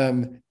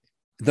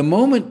the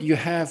moment you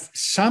have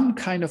some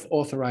kind of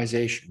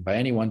authorization by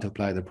anyone to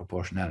apply the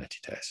proportionality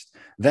test,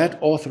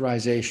 that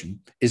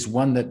authorization is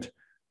one that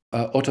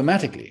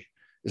automatically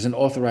is an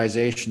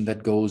authorization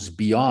that goes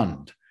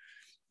beyond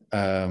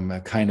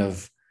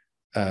the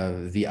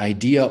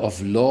idea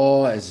of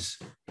law as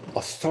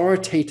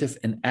authoritative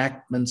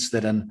enactments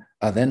that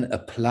are then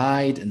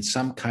applied in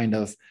some kind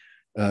of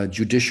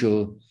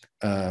judicial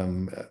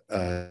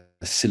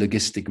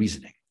syllogistic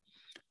reasoning.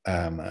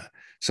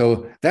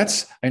 So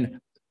that's, and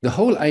the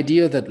whole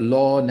idea that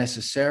law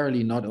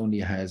necessarily not only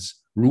has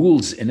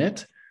rules in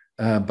it,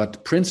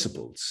 but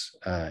principles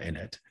in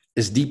it,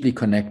 is deeply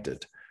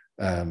connected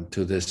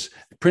to this.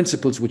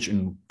 Principles which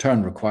in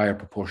turn require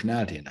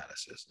proportionality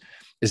analysis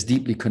is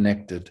deeply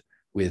connected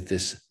with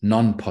this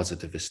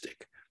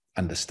non-positivistic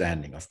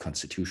understanding of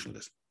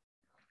constitutionalism.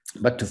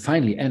 But to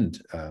finally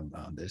end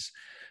on this,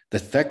 the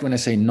fact when I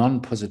say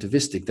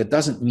non-positivistic, that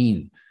doesn't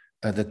mean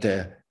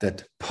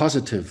that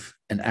positive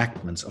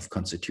enactments of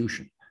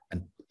constitution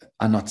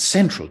are not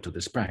central to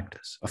this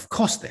practice. Of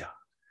course they are.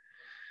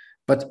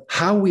 But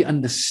how we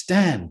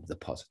understand the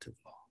positive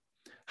law,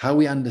 how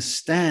we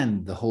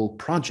understand the whole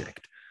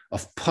project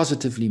of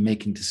positively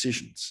making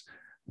decisions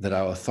that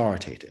are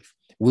authoritative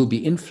will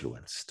be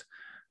influenced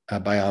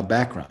by our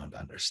background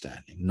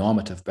understanding,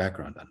 normative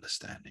background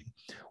understanding,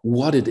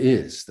 what it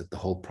is that the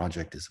whole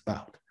project is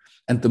about.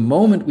 And the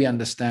moment we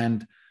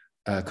understand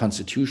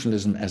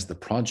constitutionalism as the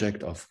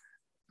project of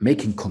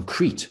making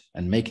concrete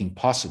and making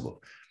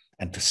possible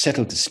and to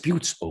settle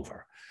disputes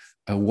over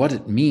what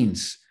it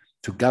means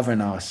to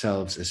govern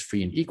ourselves as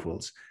free and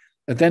equals,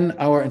 then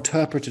our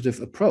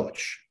interpretative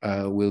approach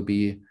will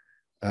be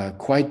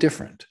quite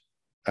different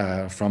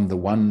from the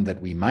one that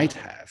we might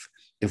have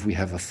if we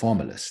have a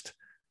formalist,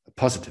 a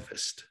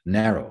positivist,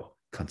 narrow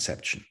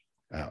conception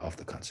of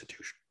the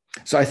Constitution.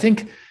 So I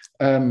think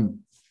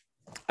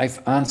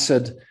I've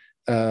answered,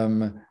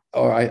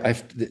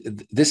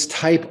 this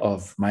type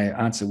of my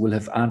answer will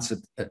have answered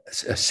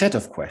a set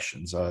of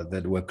questions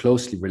that were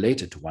closely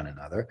related to one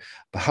another.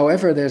 But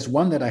however, there's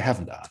one that I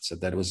haven't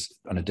answered that was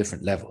on a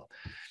different level.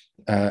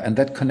 And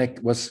that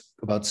was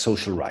about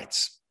social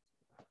rights,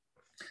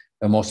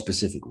 a more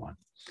specific one.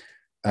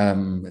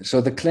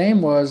 So the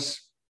claim was,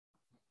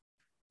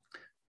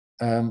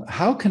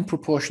 how can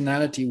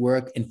proportionality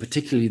work, in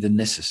particularly the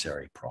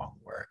necessary prong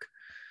work,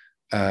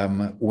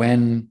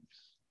 when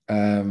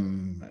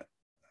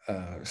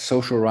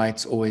social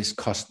rights always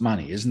cost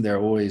money? Isn't there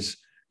always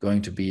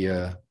going to be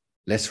a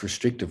less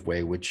restrictive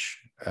way, which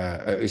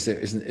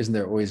isn't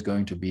there always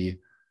going to be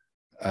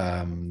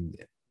the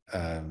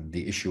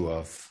issue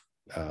of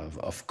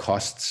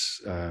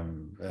costs,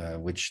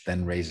 which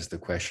then raises the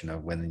question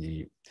of when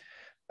you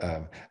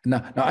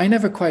now I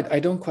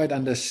don't quite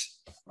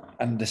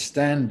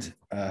understand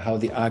how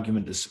the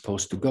argument is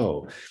supposed to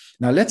go.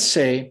 Now let's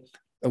say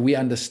we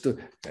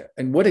understood,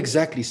 and what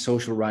exactly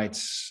social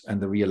rights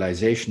and the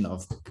realization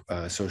of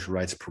social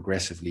rights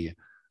progressively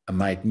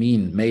might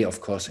mean may, of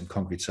course, in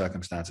concrete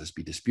circumstances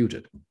be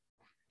disputed.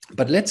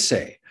 But let's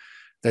say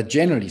that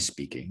generally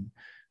speaking,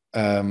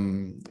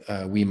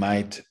 we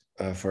might,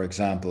 for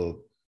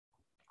example,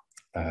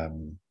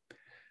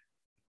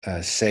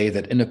 say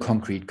that in a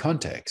concrete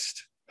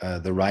context,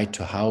 the right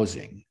to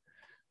housing,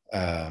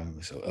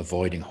 so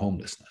avoiding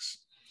homelessness,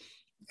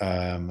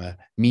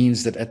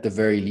 means that at the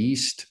very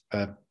least,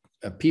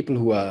 people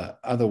who are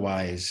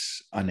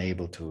otherwise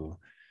unable to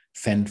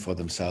fend for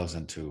themselves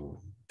and to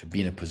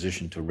be in a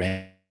position to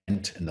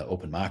rent in the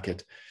open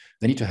market,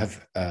 they need to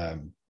have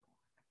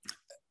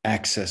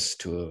access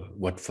to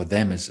what for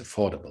them is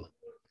affordable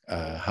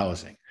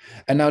housing.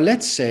 And now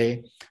let's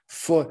say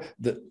for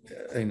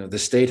the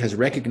state has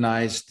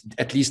recognized,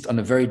 at least on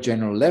a very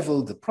general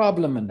level, the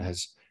problem and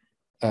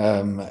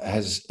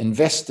has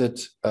invested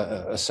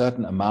a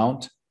certain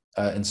amount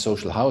in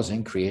social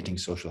housing, creating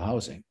social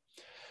housing.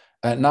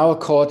 Now a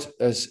court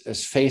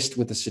is faced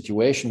with a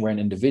situation where an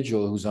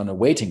individual who's on a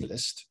waiting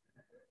list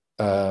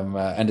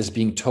and is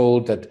being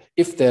told that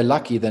if they're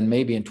lucky, then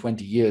maybe in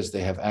 20 years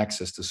they have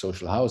access to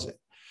social housing,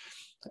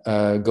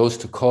 goes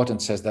to court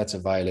and says that's a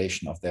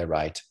violation of their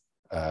right,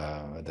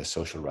 the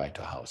social right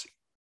to housing.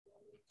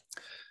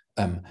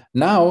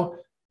 Now,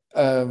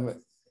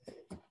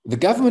 the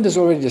government has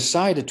already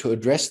decided to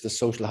address the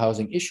social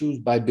housing issues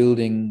by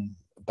building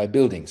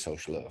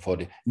social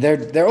affordability.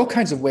 There are all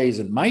kinds of ways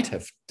it might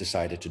have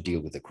decided to deal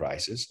with the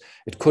crisis.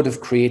 It could have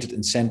created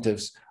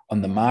incentives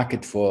on the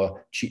market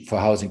for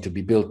housing to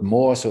be built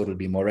more, so it'll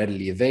be more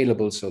readily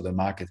available, so the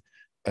market,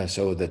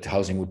 so that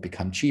housing would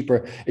become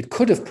cheaper. It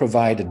could have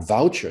provided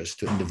vouchers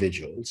to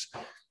individuals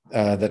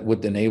that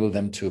would enable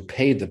them to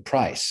pay the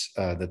price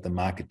that the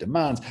market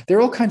demands. There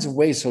are all kinds of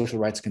ways social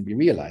rights can be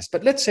realized.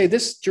 But let's say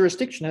this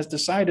jurisdiction has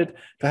decided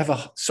to have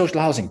a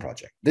social housing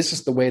project. This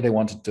is the way they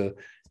wanted to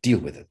deal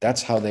with it.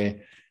 That's how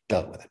they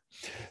dealt with it.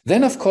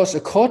 Then, of course,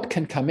 a court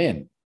can come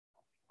in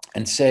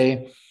and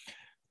say,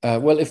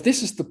 well, if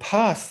this is the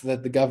path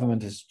that the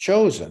government has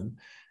chosen,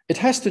 it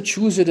has to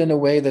choose it in a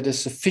way that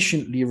is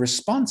sufficiently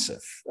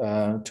responsive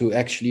to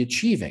actually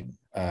achieving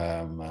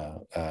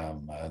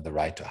the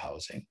right to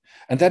housing.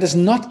 And that is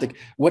not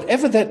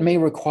whatever that may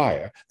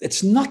require,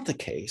 it's not the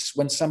case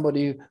when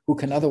somebody who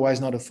can otherwise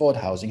not afford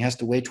housing has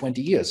to wait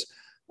 20 years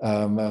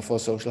for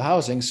social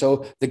housing.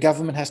 So the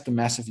government has to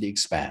massively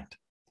expand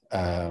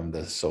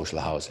the social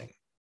housing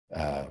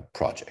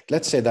project.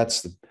 Let's say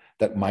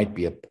that might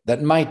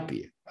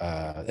be.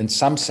 In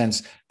some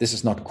sense, this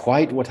is not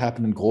quite what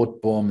happened in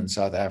Grootboom in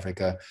South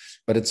Africa,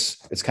 but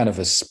it's kind of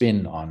a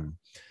spin on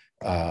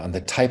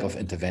the type of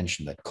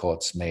intervention that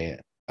courts may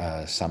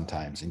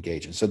sometimes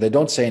engage in. So they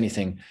don't say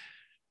anything,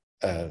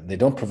 they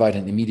don't provide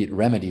an immediate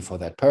remedy for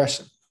that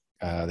person.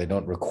 They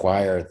don't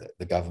require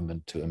the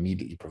government to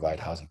immediately provide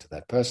housing to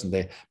that person.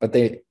 But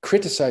they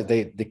criticize,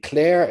 they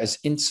declare as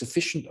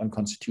insufficient on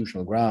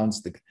constitutional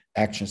grounds the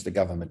actions the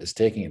government is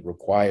taking. It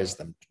requires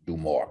them to do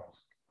more.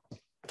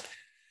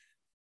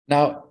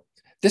 Now,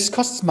 this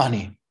costs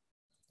money.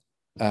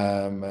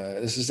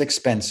 This is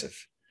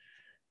expensive.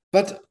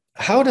 But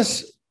how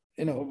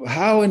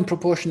in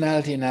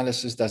proportionality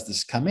analysis does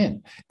this come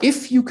in?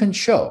 If you can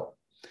show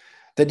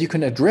that you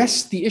can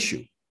address the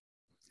issue,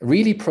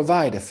 really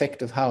provide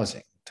effective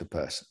housing to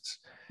persons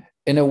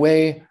in a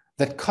way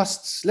that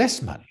costs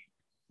less money,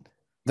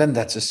 then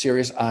that's a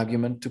serious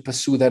argument to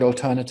pursue that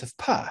alternative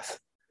path.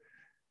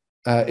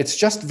 It's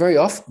just very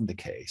often the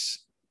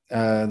case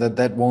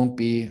that won't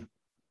be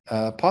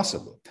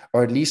possible,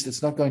 or at least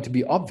it's not going to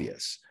be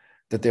obvious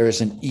that there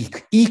is an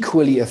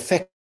equally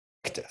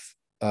effective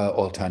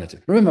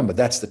alternative. Remember,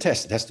 that's the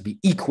test. It has to be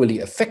equally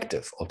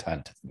effective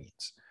alternative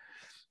means.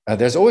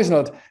 There's always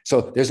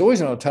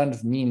an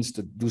alternative means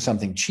to do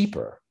something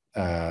cheaper.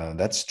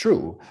 That's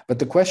true. But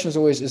the question is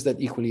always, is that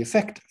equally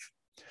effective?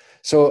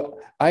 So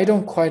I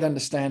don't quite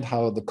understand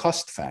how the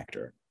cost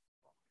factor,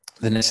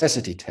 the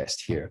necessity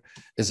test here,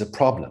 is a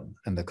problem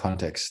in the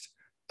context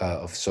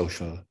of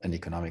social and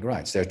economic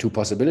rights. There are two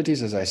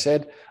possibilities, as I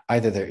said.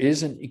 Either there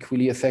is an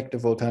equally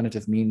effective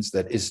alternative means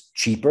that is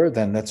cheaper,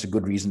 then that's a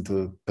good reason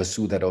to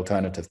pursue that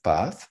alternative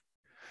path.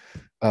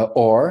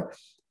 Or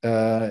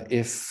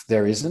if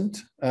there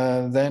isn't,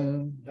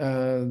 then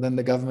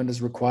the government is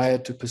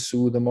required to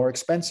pursue the more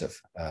expensive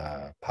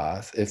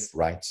path if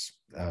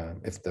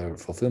the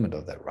fulfillment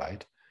of that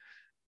right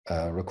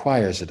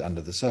requires it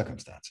under the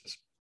circumstances.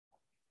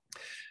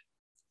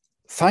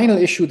 Final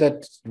issue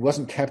that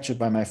wasn't captured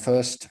by my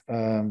first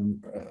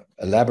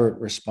elaborate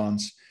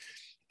response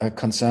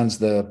concerns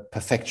the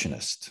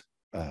perfectionist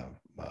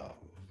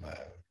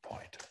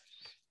point.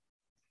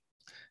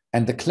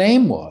 And the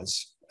claim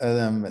was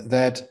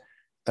that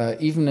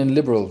even in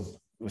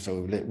liberal,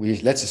 so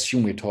let's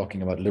assume we're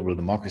talking about liberal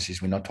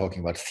democracies, we're not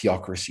talking about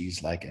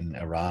theocracies like in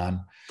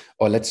Iran,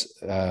 or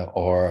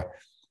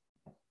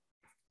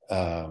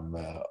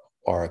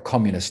a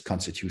communist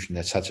constitution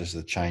that's such as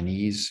the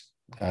Chinese,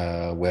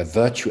 where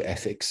virtue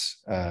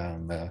ethics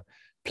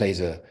plays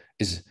a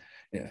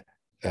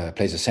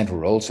central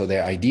role. So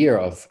their idea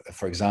of,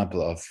 for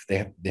example,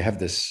 they have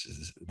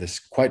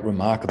this quite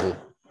remarkable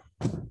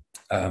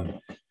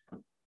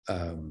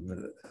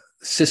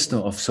system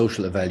of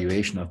social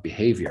evaluation of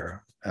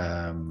behavior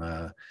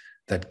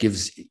that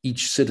gives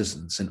each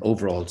citizen an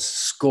overall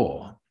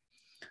score,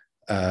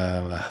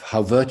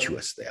 how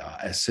virtuous they are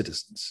as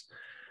citizens.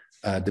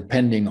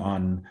 depending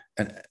on,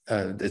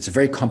 it's a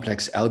very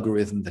complex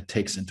algorithm that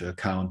takes into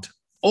account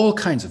all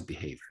kinds of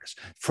behaviors.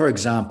 For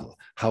example,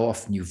 how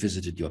often you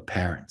visited your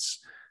parents,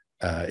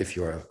 if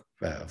you're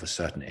of a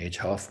certain age,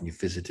 how often you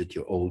visited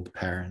your old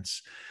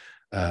parents,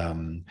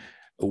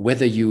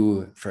 whether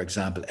you, for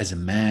example, as a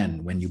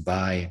man, when you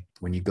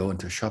go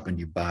into a shop and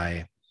you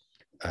buy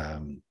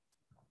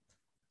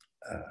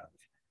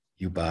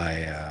you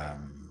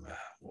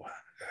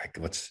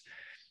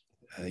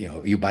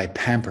buy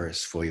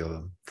Pampers for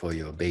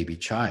your baby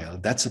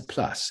child. That's a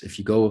plus. If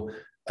you go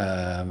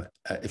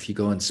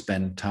and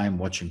spend time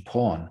watching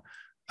porn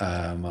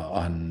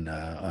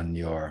on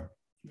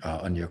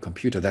your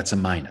computer, that's a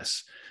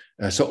minus.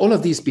 So all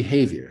of these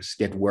behaviors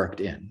get worked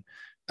in,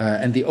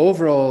 and the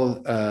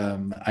overall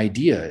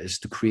idea is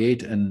to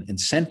create an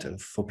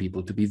incentive for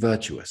people to be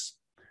virtuous,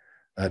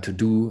 to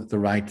do the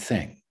right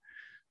thing,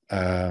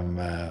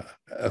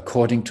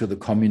 according to the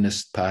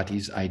Communist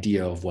Party's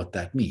idea of what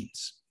that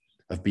means,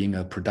 of being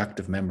a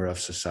productive member of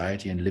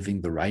society and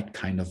living the right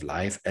kind of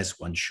life as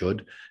one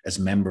should, as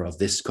a member of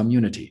this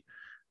community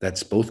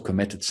that's both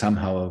committed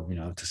somehow,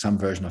 to some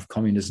version of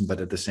communism, but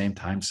at the same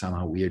time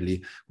somehow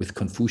weirdly with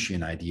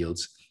Confucian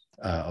ideals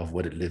of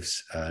what it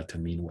lives to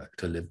mean,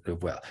 to live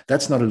well.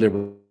 That's not a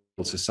liberal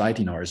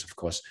society, nor is, of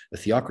course, a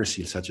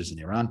theocracy such as in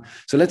Iran.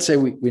 So let's say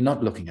we're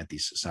not looking at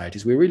these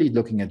societies. We're really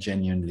looking at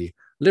genuinely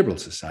liberal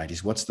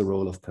societies. What's the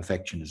role of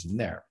perfectionism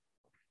there?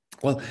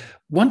 Well,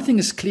 one thing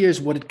is clear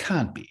is what it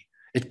can't be.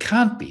 It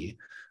can't be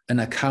an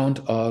account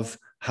of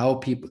how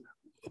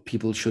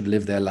people should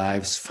live their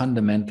lives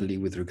fundamentally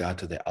with regard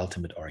to their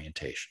ultimate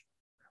orientation,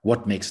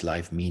 what makes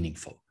life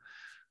meaningful,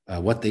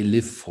 what they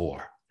live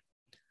for.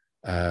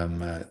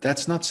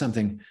 That's not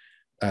something.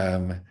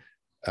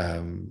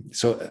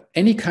 So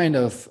any kind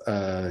of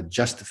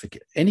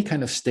any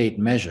kind of state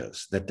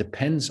measures that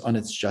depends on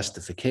its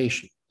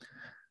justification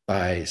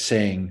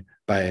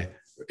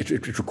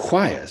it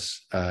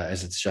requires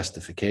as its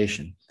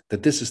justification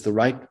that this is the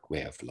right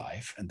way of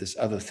life, and this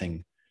other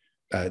thing,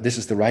 this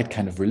is the right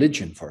kind of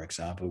religion, for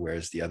example,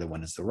 whereas the other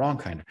one is the wrong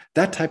kind.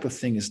 That type of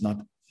thing is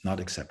not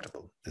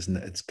acceptable.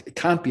 It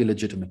can't be a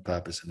legitimate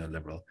purpose in a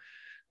liberal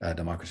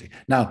democracy.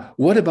 Now,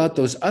 what about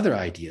those other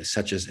ideas,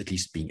 such as at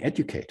least being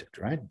educated,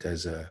 right?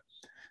 There's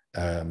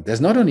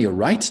not only a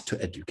right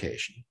to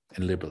education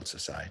in liberal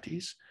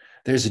societies,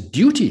 there's a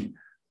duty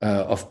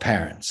of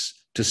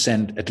parents to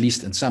send, at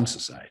least in some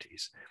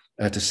societies,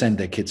 to send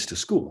their kids to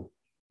school.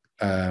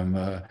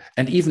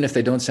 And even if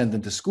they don't send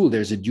them to school,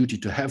 there's a duty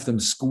to have them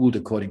schooled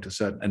according to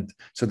certain, and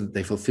so that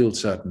they fulfill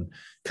certain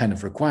kind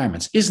of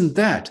requirements. Isn't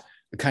that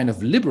a kind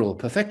of liberal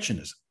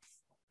perfectionism?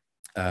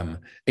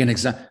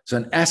 So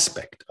an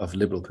aspect of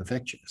liberal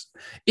perfectionism.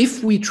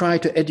 If we try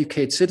to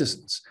educate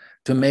citizens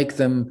to make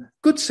them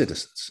good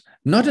citizens,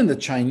 not in the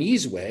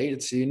Chinese way,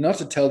 it's not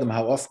to tell them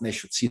how often they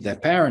should see their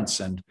parents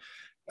and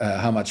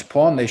how much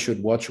porn they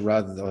should watch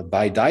rather than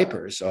buy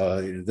diapers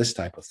or this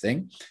type of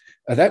thing.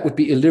 That would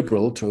be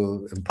illiberal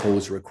to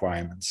impose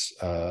requirements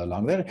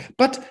along that.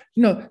 But,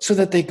 so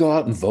that they go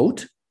out and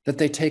vote, that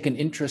they take an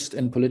interest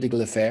in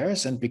political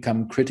affairs and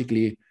become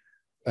critically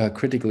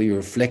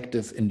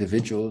reflective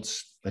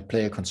individuals that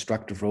play a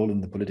constructive role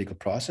in the political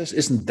process.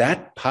 Isn't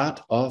that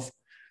part of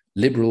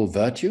liberal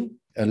virtue,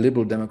 a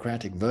liberal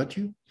democratic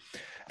virtue?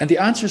 And the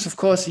answer is, of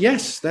course,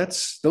 yes.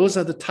 Those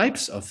are the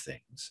types of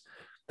things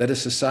that a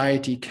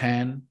society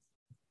can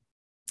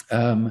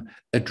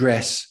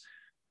address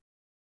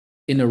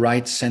in a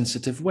right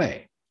sensitive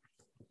way.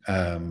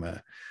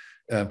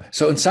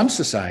 So in some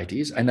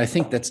societies, and I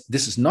think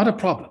this is not a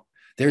problem,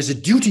 there is a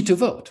duty to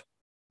vote.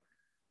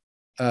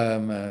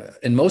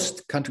 In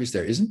most countries,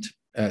 there isn't.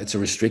 It's a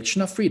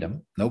restriction of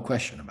freedom, no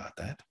question about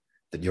that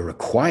you're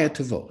required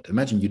to vote.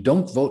 Imagine you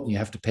don't vote and you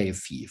have to pay a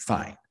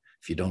fine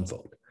if you don't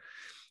vote.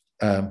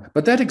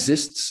 But that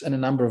exists in a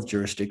number of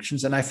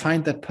jurisdictions, and I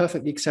find that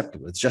perfectly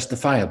acceptable. It's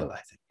justifiable,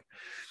 I think.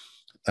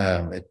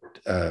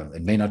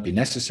 It may not be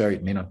necessary,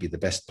 it may not be the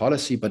best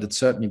policy, but it's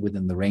certainly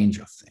within the range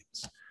of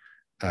things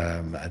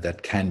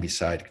that can be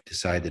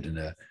decided in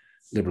a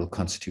liberal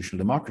constitutional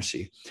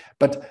democracy.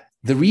 But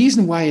the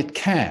reason why it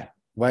can,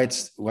 why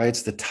it's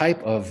the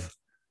type of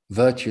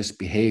virtuous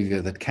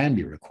behavior that can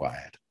be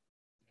required,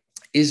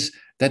 is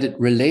that it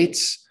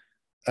relates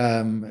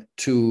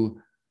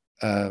to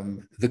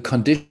the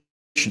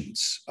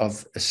conditions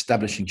of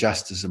establishing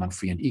justice among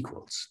free and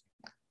equals,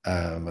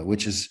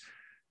 which is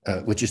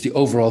the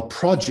overall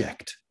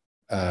project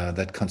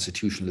that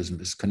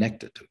constitutionalism is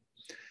connected to.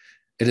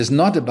 It is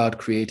not about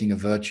creating a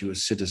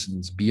virtuous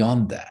citizens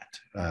beyond that,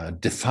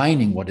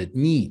 defining what it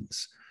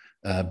means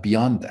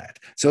beyond that.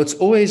 So it's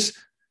always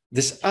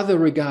this other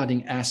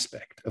regarding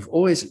aspect of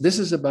this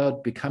is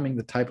about becoming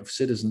the type of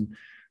citizen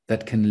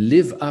that can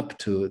live up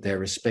to their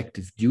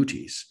respective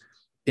duties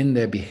in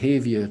their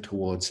behavior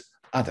towards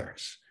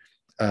others,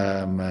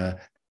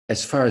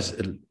 as far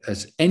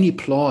as any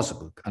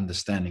plausible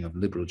understanding of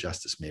liberal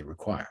justice may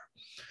require.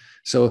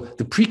 So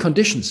the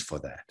preconditions for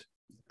that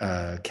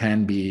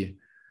can be,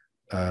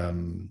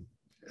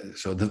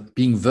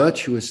 being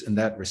virtuous in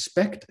that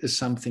respect is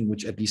something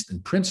which, at least in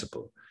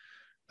principle,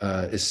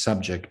 is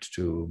subject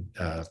to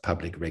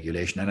public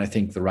regulation. And I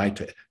think the right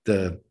to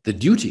the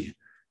duty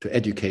to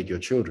educate your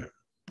children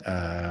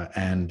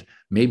and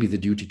maybe the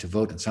duty to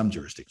vote in some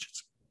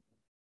jurisdictions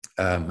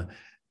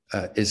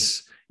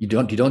is you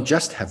don't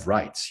just have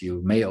rights,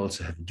 you may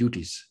also have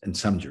duties in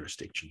some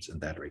jurisdictions in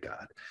that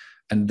regard.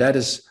 And that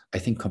is, I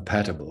think,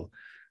 compatible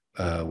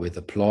with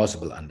a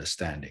plausible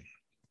understanding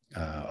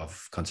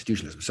of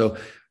constitutionalism. So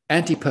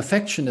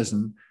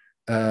anti-perfectionism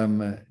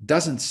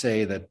doesn't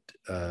say that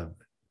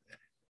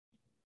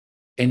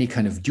any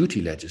kind of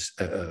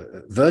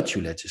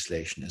virtue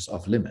legislation is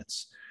off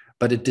limits,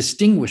 but it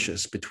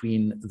distinguishes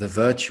between the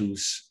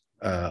virtues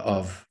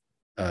of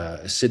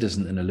a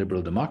citizen in a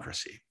liberal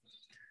democracy.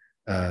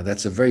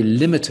 That's a very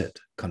limited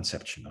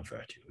conception of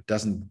virtue. It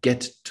doesn't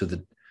get to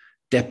the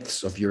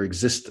depths of your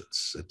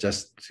existence.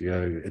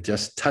 It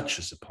just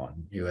touches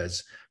upon you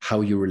as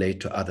how you relate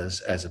to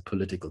others as a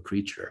political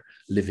creature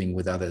living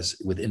with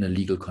others within a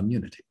legal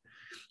community.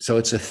 So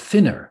it's a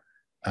thinner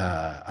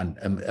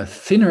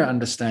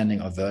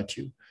understanding of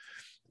virtue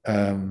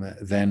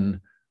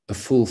than a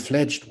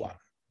full-fledged one,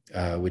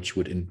 which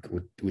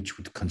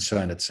would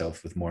concern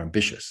itself with more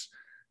ambitious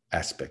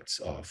aspects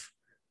of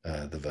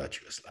the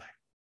virtuous life.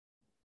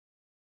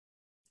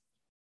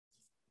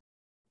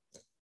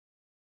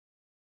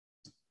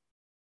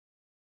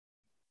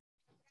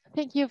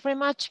 Thank you very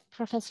much,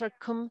 Professor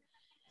Kumm.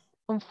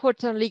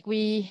 Unfortunately,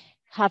 we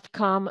have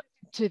come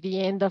to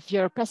the end of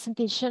your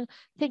presentation.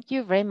 Thank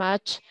you very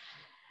much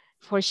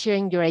for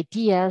sharing your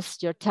ideas,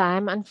 your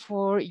time, and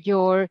for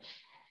your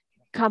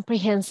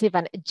comprehensive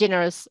and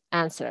generous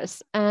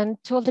answers.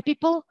 And to all the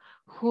people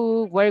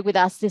who were with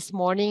us this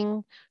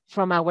morning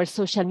from our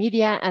social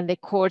media and the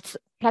court's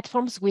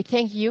platforms, we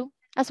thank you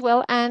as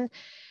well. And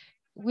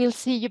we'll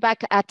see you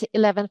back at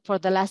 11 for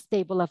the last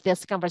table of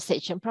this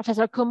conversation.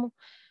 Professor Kumm,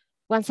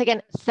 once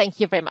again, thank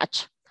you very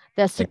much.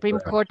 The Supreme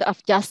Court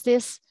of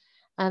Justice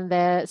and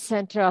the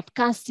Center of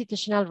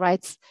Constitutional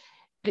Rights,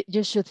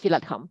 you should feel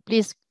at home.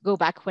 Please go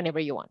back whenever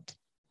you want.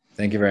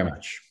 Thank you very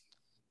much.